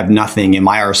 I have nothing in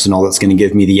my arsenal that's going to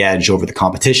give me the edge over the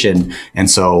competition.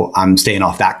 And so I'm staying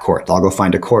off that court. I'll go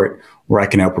find a court where I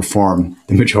can outperform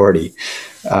the majority.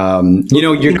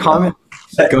 Your comment.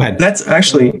 Go ahead. That's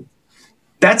actually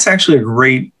a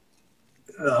great.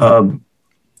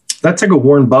 That's like a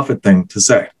Warren Buffett thing to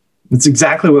say. It's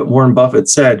exactly what Warren Buffett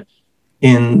said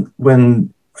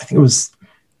when I think it was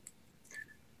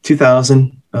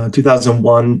 2000,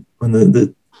 2001, when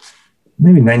the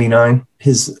maybe 99,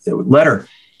 his letter.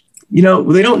 They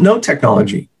don't know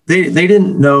technology. They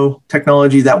didn't know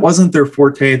technology. That wasn't their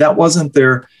forte. That wasn't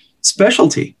their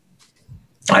specialty.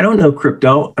 I don't know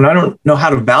crypto, and I don't know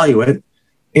how to value it.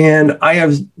 And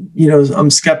I'm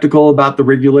skeptical about the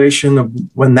regulation of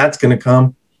when that's going to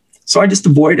come. So I just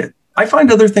avoid it. I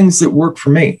find other things that work for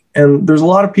me. And there's a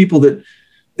lot of people that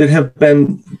have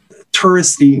been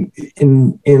touristy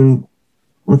in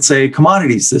let's say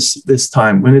commodities this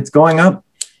time when it's going up.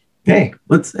 Hey,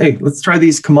 let's try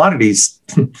these commodities.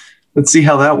 Let's see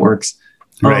how that works.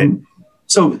 Right.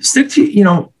 So stick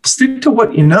to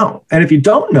what you know. And if you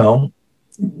don't know,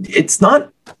 it's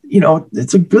not,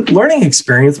 it's a good learning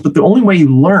experience, but the only way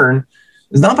you learn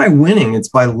is not by winning, it's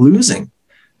by losing.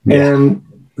 Yeah. And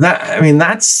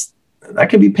that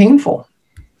can be painful.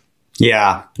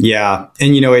 Yeah. Yeah.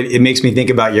 And, it makes me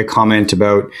think about your comment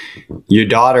about your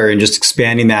daughter and just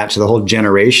expanding that to the whole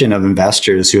generation of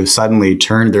investors who have suddenly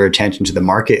turned their attention to the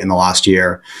market in the last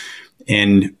year.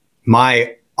 And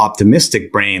my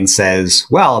optimistic brain says,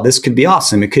 well, this could be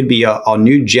awesome. It could be a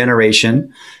new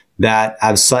generation that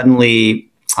have suddenly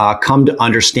come to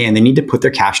understand they need to put their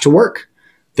cash to work,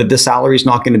 that the salary is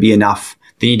not going to be enough.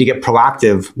 They need to get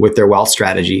proactive with their wealth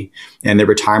strategy and their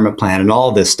retirement plan and all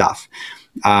of this stuff.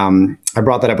 I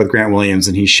brought that up with Grant Williams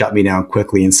and he shut me down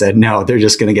quickly and said, no, they're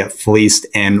just going to get fleeced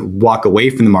and walk away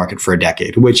from the market for a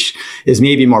decade, which is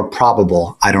maybe more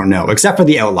probable. I don't know, except for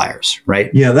the outliers, right?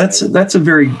 Yeah, that's a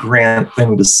very Grant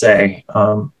thing to say.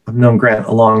 I've known Grant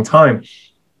a long time.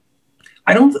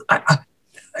 I would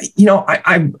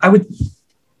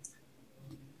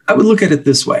look at it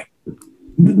this way.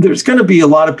 There's going to be a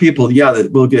lot of people, that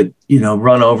will get,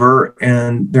 run over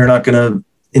and they're not going to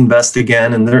invest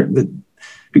again. And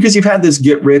because you've had this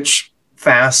get rich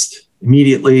fast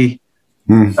immediately.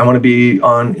 I want to be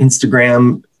on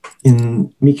Instagram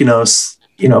in Mykonos,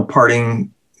 partying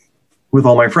with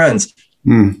all my friends.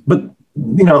 But,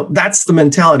 that's the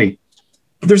mentality.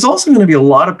 But there's also going to be a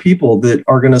lot of people that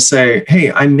are going to say,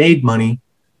 hey, I made money.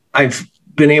 I've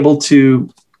been able to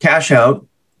cash out,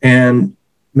 and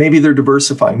maybe they're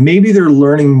diversifying. Maybe they're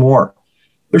learning more.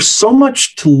 There's so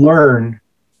much to learn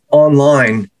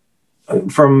online,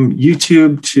 from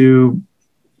YouTube to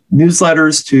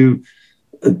newsletters to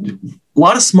a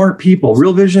lot of smart people.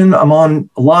 Real Vision, I'm on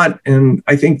a lot, and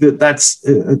I think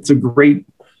it's a great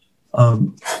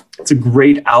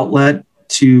outlet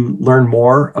to learn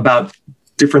more about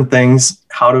different things,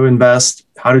 how to invest,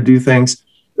 how to do things.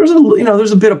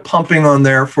 There's a bit of pumping on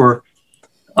there for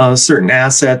certain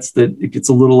assets that it gets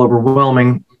a little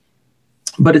overwhelming,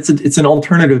 but it's an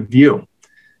alternative view.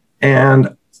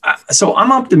 And so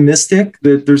I'm optimistic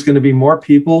that there's going to be more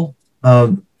people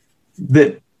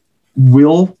that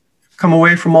will come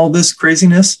away from all this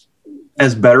craziness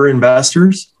as better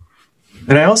investors.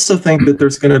 And I also think that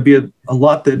there's going to be a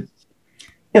lot that,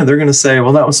 they're going to say,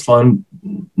 well, that was fun.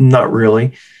 Not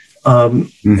really.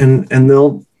 And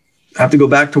they'll have to go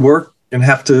back to work and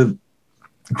have to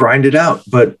grind it out.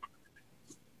 But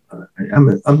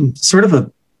I'm sort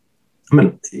of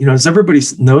as everybody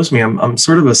knows me, I'm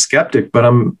sort of a skeptic, but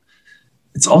I'm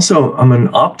an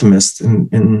optimist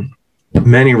in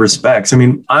many respects. I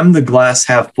mean, I'm the glass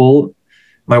half full.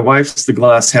 My wife's the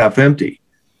glass half empty.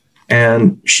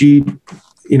 And she,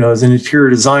 is an interior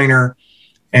designer,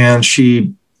 and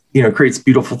she, creates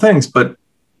beautiful things. But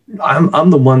I'm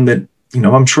the one that,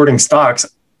 I'm shorting stocks.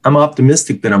 I'm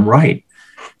optimistic that I'm right.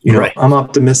 Right. I'm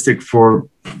optimistic for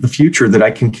the future, that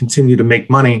I can continue to make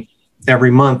money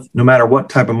every month, no matter what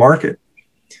type of market.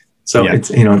 So it's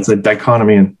a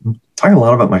dichotomy, and I'm talking a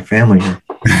lot about my family here.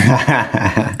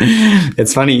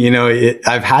 It's funny,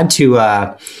 I've had to,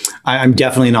 I'm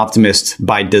definitely an optimist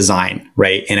by design,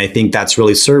 right? And I think that's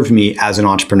really served me as an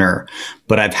entrepreneur,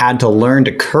 but I've had to learn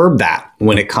to curb that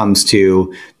when it comes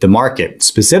to the market,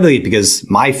 specifically because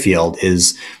my field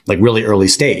is like really early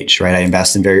stage, right? I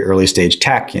invest in very early stage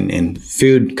tech and in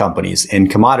food companies and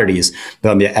commodities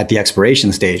at the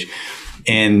exploration stage.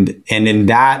 And in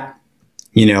that,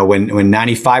 when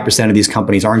 95% of these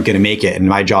companies aren't going to make it, and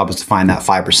my job is to find that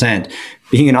 5%,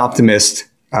 being an optimist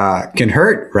can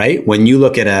hurt, right? When you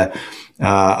look at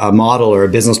a model or a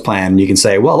business plan, you can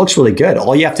say, well, it looks really good.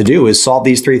 All you have to do is solve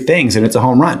these 3 things and it's a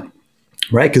home run,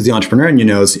 right? Because the entrepreneur in you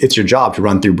knows it's your job to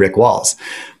run through brick walls.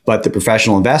 But the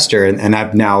professional investor, and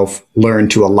I've now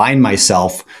learned to align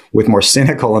myself with more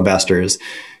cynical investors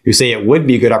who say it would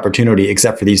be a good opportunity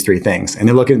except for these 3 things. And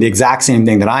they're looking at the exact same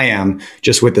thing that I am,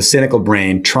 just with the cynical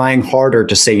brain, trying harder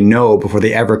to say no before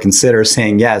they ever consider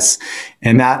saying yes.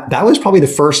 And that was probably the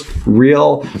first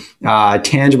real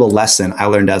tangible lesson I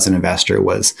learned as an investor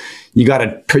was you got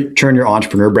to turn your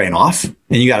entrepreneur brain off and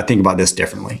you got to think about this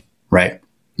differently, right?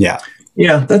 Yeah.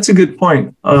 Yeah, that's a good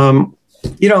point.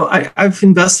 I've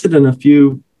invested in a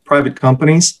few private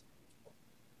companies.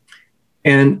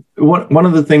 And one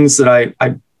of the things that I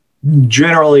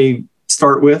generally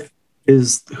start with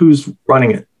is who's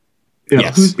running it,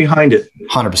 Yes. Who's behind it.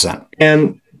 100%.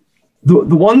 And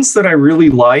the ones that I really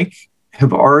like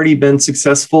have already been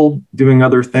successful doing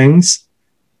other things,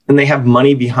 and they have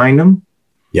money behind them.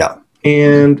 Yeah.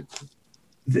 And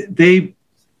they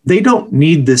don't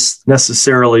need this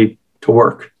necessarily to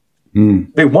work.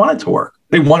 They want it to work.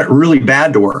 They want it really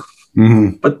bad to work,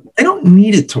 but they don't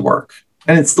need it to work.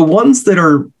 And it's the ones that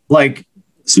are like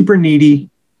super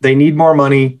needy. They need more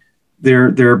money.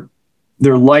 Their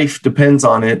life depends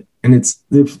on it, and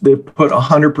they've put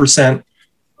 100%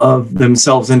 of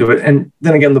themselves into it. And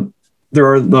then again,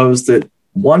 there are those that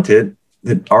want it,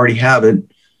 that already have it,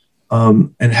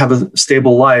 and have a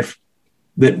stable life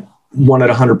that want it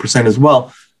 100% as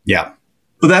well. Yeah.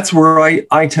 But that's where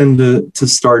I tend to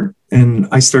start, and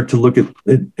I start to look at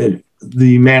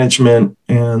the management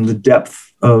and the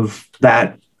depth of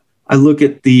that. I look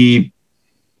at the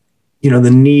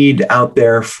need out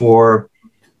there for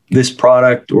this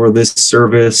product or this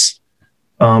service.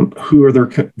 Who are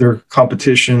their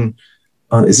competition?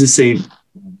 Is this a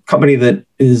company that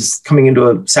is coming into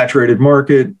a saturated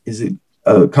market? Is it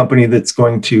a company that's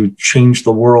going to change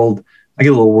the world? I get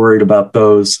a little worried about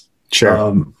those.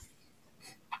 Sure.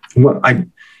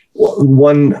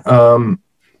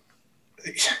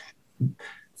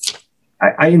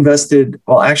 I invested,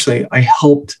 well, actually, I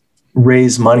helped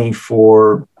raise money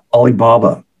for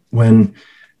Alibaba when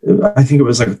I think it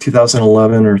was like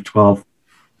 2011 or 12.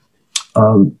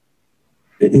 And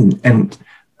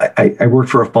I worked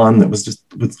for a fund that was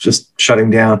just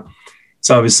shutting down.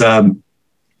 So I was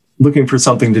looking for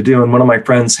something to do. And one of my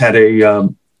friends had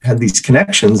these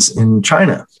connections in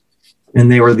China. And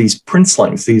they were these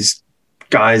princelings, these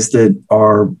guys that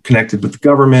are connected with the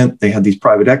government. They had these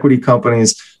private equity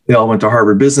companies. They all went to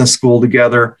Harvard Business School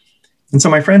together. And so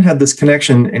my friend had this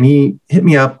connection, and he hit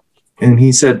me up and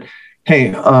he said,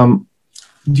 hey, do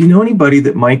you know anybody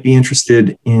that might be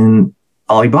interested in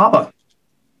Alibaba?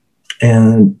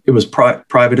 And it was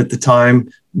private at the time,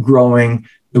 growing.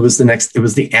 It was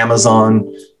the Amazon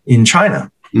in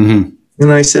China. Mm-hmm.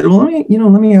 And I said, well,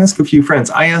 let me ask a few friends.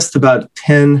 I asked about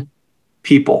 10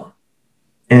 people,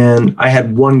 and I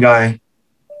had one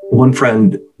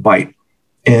friend bite,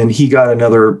 and he got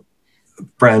another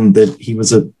friend that he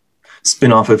was a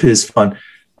spinoff of his fund.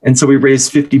 And so we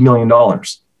raised $50 million.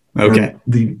 Okay.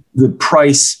 And the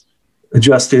price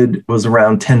adjusted was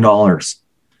around $10.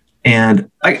 And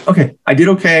I did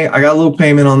okay. I got a little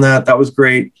payment on that. That was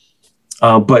great.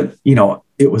 But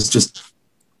it was just,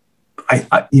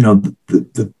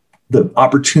 the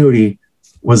opportunity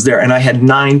was there, and I had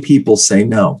 9 people say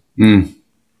no.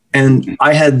 And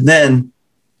I had then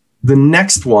the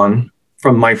next one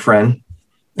from my friend,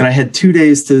 and I had 2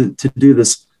 days to do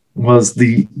this, was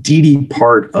the DD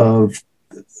part of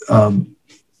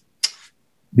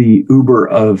the Uber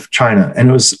of China, and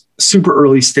it was super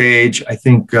early stage. I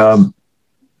think it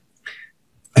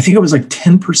was like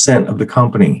 10% of the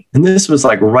company, and this was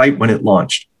like right when it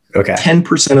launched. Okay,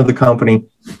 10% of the company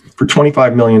for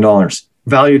 $25 million,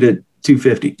 valued at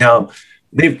 $250. Now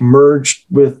they've merged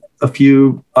with a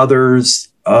few others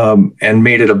and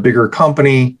made it a bigger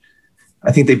company.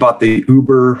 I think they bought the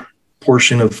Uber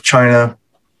portion of China,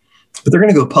 but they're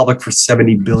going to go public for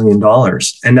 $70 billion.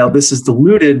 And now this is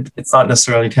diluted. It's not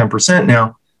necessarily 10%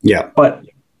 now. Yeah. But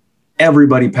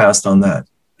everybody passed on that.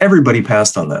 Everybody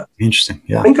passed on that. Interesting.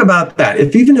 Yeah. Think about that.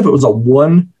 Even if it was a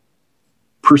 1%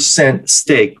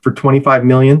 stake for 25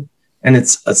 million and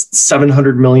it's a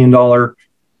 $700 million.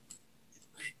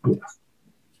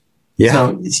 Yeah.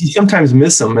 So you sometimes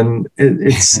miss them, and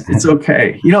it's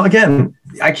okay. Again,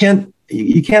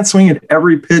 you can't swing at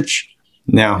every pitch.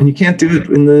 No. And you can't do it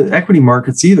in the equity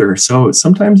markets either. So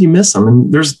sometimes you miss them.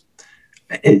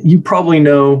 And you probably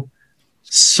know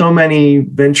so many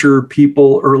venture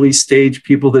people, early stage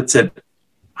people that said,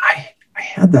 I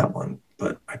had that one,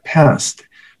 but I passed.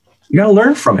 You got to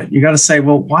learn from it. You got to say,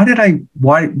 well, what did I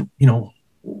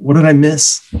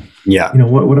miss? Yeah.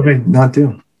 What did I not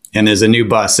do? And there's a new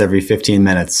bus every 15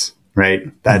 minutes, right?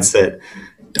 That's it.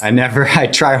 I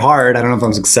try hard. I don't know if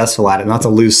I'm successful at it, not to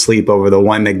lose sleep over the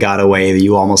one that got away that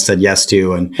you almost said yes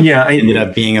to and ended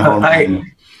up being a home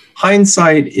run.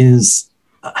 Hindsight is,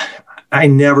 I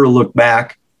never look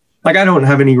back. Like, I don't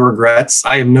have any regrets.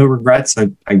 I have no regrets.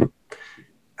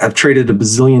 I've traded a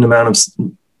bazillion amount of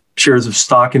shares of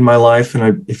stock in my life.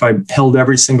 And if I held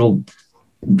every single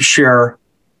share,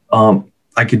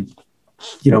 I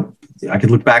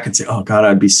could look back and say, oh God,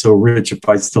 I'd be so rich if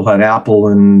I still had Apple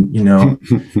and,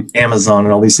 Amazon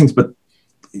and all these things. But,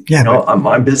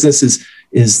 my business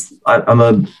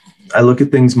I look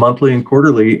at things monthly and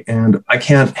quarterly, and I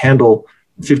can't handle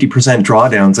 50%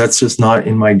 drawdowns. That's just not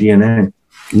in my DNA.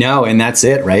 No. And that's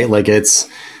it, right? Like it's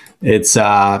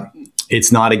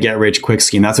not a get rich quick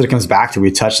scheme. That's what it comes back to.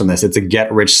 We touched on this. It's a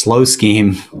get rich slow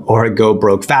scheme or a go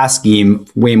broke fast scheme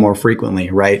way more frequently.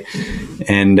 Right.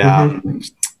 And,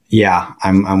 yeah,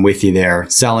 I'm with you there.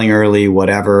 Selling early,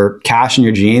 whatever. Cash in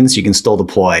your jeans, you can still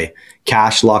deploy.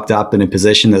 Cash locked up in a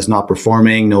position that's not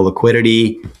performing, no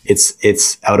liquidity,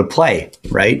 it's out of play,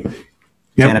 right?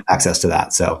 You can't have access to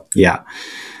that. So yeah.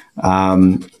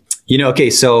 Okay,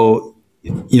 so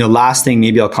last thing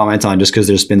maybe I'll comment on, just because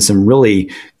there's been some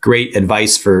really great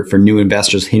advice for new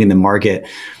investors hitting the market.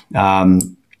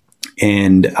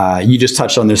 And you just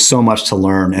touched on, there's so much to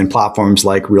learn, and platforms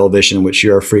like Real Vision, which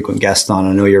you're a frequent guest on.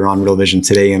 I know you're on Real Vision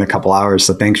today in a couple hours,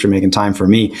 so thanks for making time for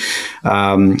me.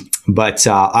 But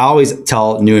I always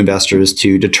tell new investors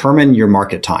to determine your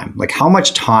market time. Like, how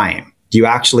much time do you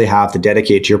actually have to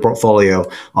dedicate to your portfolio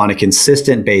on a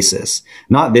consistent basis?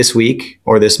 Not this week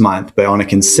or this month, but on a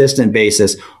consistent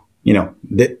basis,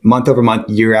 month over month,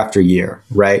 year after year,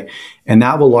 right? And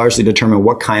that will largely determine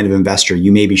what kind of investor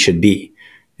you maybe should be.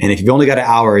 And if you've only got an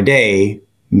hour a day,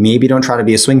 maybe don't try to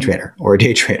be a swing trader or a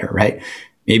day trader, right?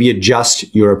 Maybe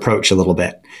adjust your approach a little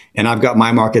bit. And I've got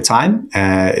my market time.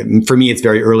 For me, it's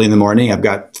very early in the morning. I've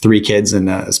got 3 kids and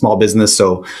a small business.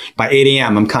 So by 8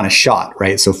 a.m., I'm kind of shot,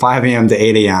 right? So 5 a.m. to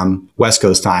 8 a.m. West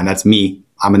Coast time, that's me.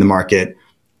 I'm in the market,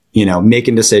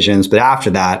 making decisions. But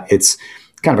after that, it's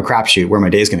kind of a crapshoot where my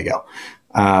day is going to go.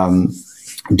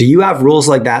 Do you have rules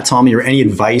like that, Tommy, or any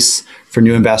advice for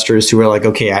new investors who are like,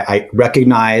 okay, I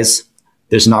recognize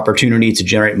there's an opportunity to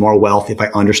generate more wealth if I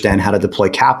understand how to deploy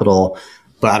capital,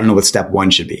 but I don't know what step one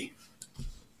should be?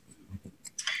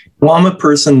 Well, I'm a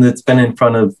person that's been in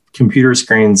front of computer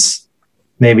screens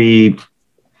maybe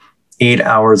 8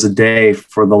 hours a day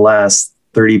for the last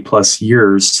 30 plus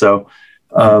years. So,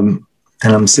 and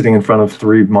I'm sitting in front of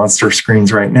 3 monster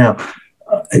screens right now.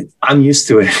 I'm used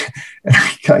to it. And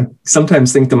I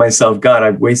sometimes think to myself, God,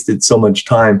 I've wasted so much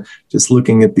time just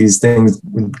looking at these things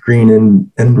with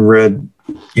green and red.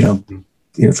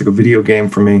 It's like a video game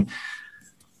for me.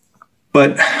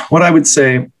 But what I would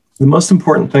say, the most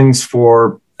important things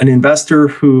for an investor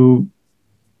who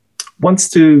wants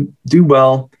to do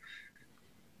well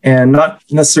and not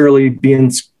necessarily be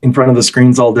in front of the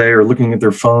screens all day or looking at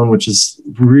their phone, which is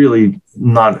really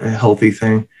not a healthy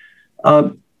thing.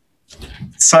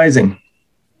 Sizing.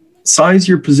 Size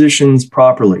your positions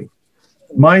properly.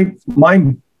 My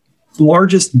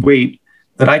largest weight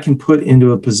that I can put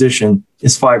into a position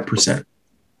is 5%.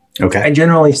 Okay. I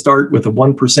generally start with a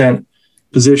 1%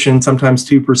 position, sometimes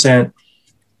 2%.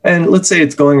 And let's say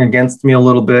it's going against me a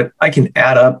little bit. I can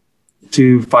add up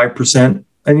to 5%.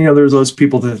 And, there's those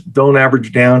people that don't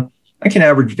average down. I can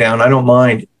average down. I don't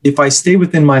mind if I stay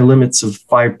within my limits of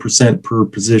 5% per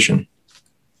position.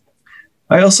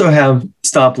 I also have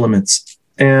stop limits.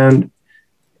 And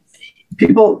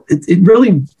people, it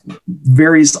really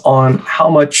varies on how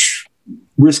much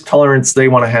risk tolerance they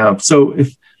want to have. So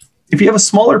if you have a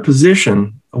smaller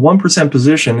position, a 1%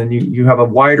 position, and you have a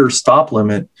wider stop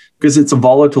limit because it's a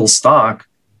volatile stock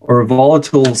or a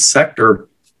volatile sector,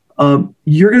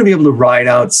 you're going to be able to ride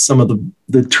out some of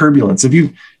the turbulence. If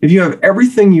you have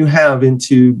everything you have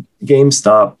into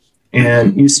GameStop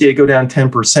and you see it go down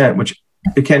 10%, which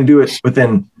it can do it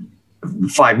within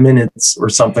 5 minutes or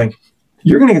something,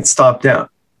 you're going to get stopped out.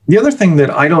 The other thing that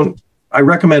I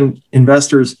recommend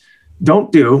investors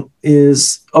don't do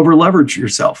is over leverage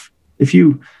yourself. If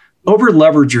you over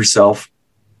leverage yourself,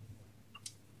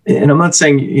 and I'm not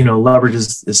saying, leverage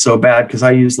is so bad, because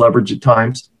I use leverage at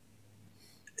times,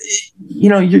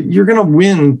 you're going to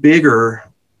win bigger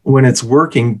when it's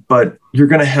working, but you're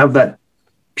going to have that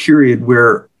period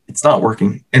where it's not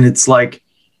working. And it's like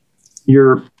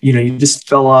you just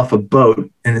fell off a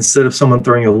boat, and instead of someone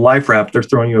throwing you a life raft, they're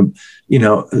throwing you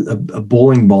a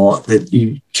bowling ball that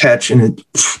you catch, and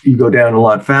you go down a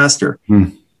lot faster.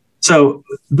 So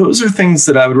those are things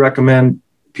that I would recommend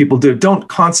people do. Don't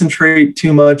concentrate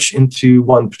too much into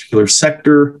one particular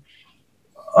sector,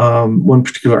 one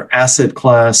particular asset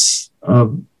class,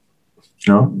 and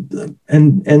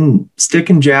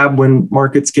stick and jab when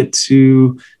markets get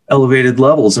to elevated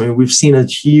levels. I mean, we've seen a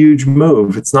huge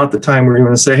move. It's not the time where you're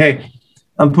going to say, hey,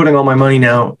 I'm putting all my money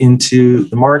now into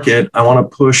the market. I want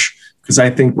to push because I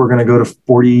think we're going to go to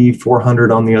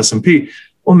 4,400 on the S&P.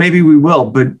 Well, maybe we will,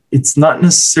 but it's not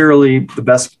necessarily the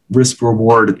best risk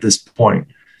reward at this point.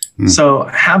 So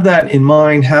have that in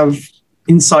mind, have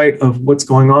insight of what's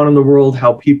going on in the world,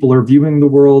 how people are viewing the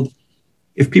world.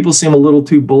 If people seem a little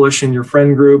too bullish in your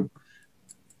friend group,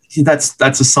 that's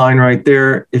a sign right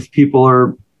there. If people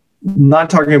are not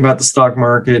talking about the stock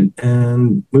market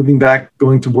and moving back,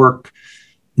 going to work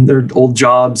in their old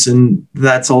jobs, and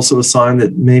that's also a sign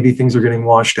that maybe things are getting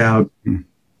washed out.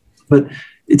 But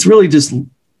it's really just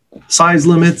size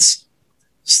limits,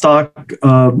 stock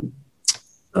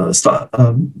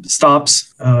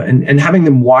stops, and having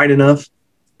them wide enough,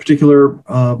 particular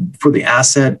for the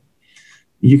asset.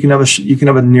 You can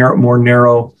have a more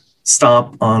narrow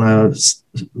stop on a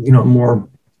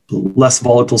less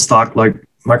volatile stock like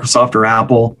Microsoft or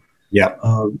Apple. Yeah.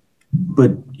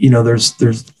 But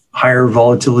there's higher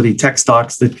volatility tech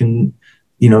stocks that can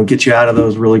get you out of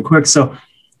those really quick. So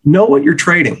know what you're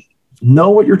trading.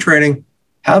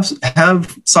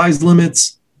 Have size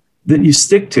limits that you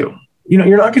stick to.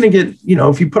 You're not going to get,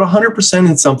 if you put 100%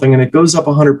 in something and it goes up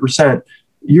 100%,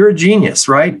 you're a genius,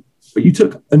 right? But you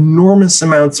took enormous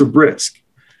amounts of risk.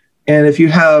 And if you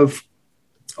have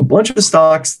a bunch of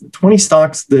stocks, 20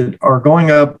 stocks that are going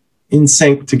up in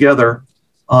sync together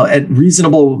at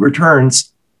reasonable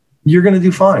returns, you're going to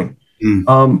do fine.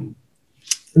 And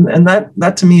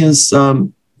that to me is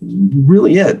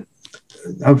really it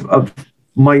of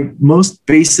my most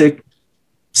basic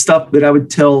stuff that I would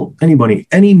tell anybody,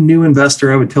 any new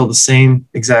investor. I would tell the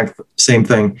exact same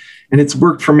thing, and it's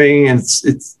worked for me, and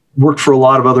it's worked for a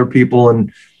lot of other people,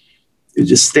 and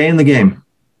just stay in the game.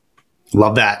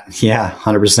 Love that. Yeah,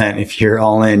 100%. If you're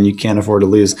all in, you can't afford to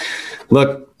lose.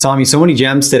 Look, Tommy, so many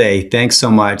gems today. Thanks so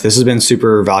much. This has been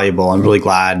super valuable. I'm really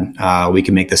glad we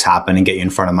can make this happen and get you in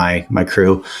front of my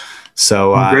crew.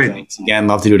 So thanks again.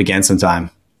 Love to do it again sometime.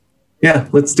 Yeah,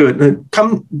 let's do it.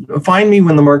 Come find me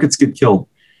when the markets get killed.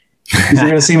 Because you're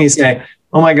going to see me say,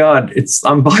 oh my God,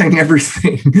 I'm buying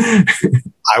everything.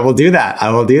 I will do that.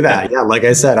 Yeah, like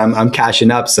I said, I'm cashing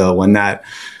up. So when that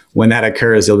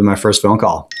occurs, you'll be my first phone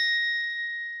call.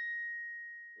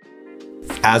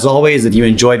 As always, if you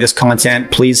enjoy this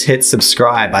content, please hit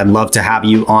subscribe. I'd love to have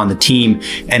you on the team.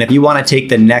 And if you want to take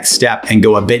the next step and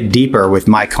go a bit deeper with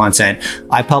my content,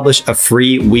 I publish a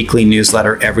free weekly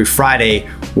newsletter every Friday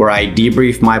where I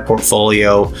debrief my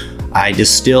portfolio. I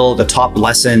distill the top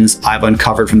lessons I've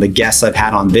uncovered from the guests I've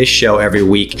had on this show every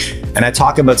week. And I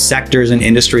talk about sectors and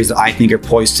industries that I think are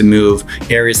poised to move,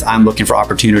 areas I'm looking for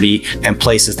opportunity, and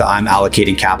places that I'm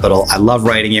allocating capital. I love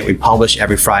writing it. We publish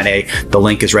every Friday. The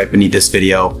link is right beneath this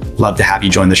video. Love to have you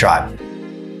join the tribe.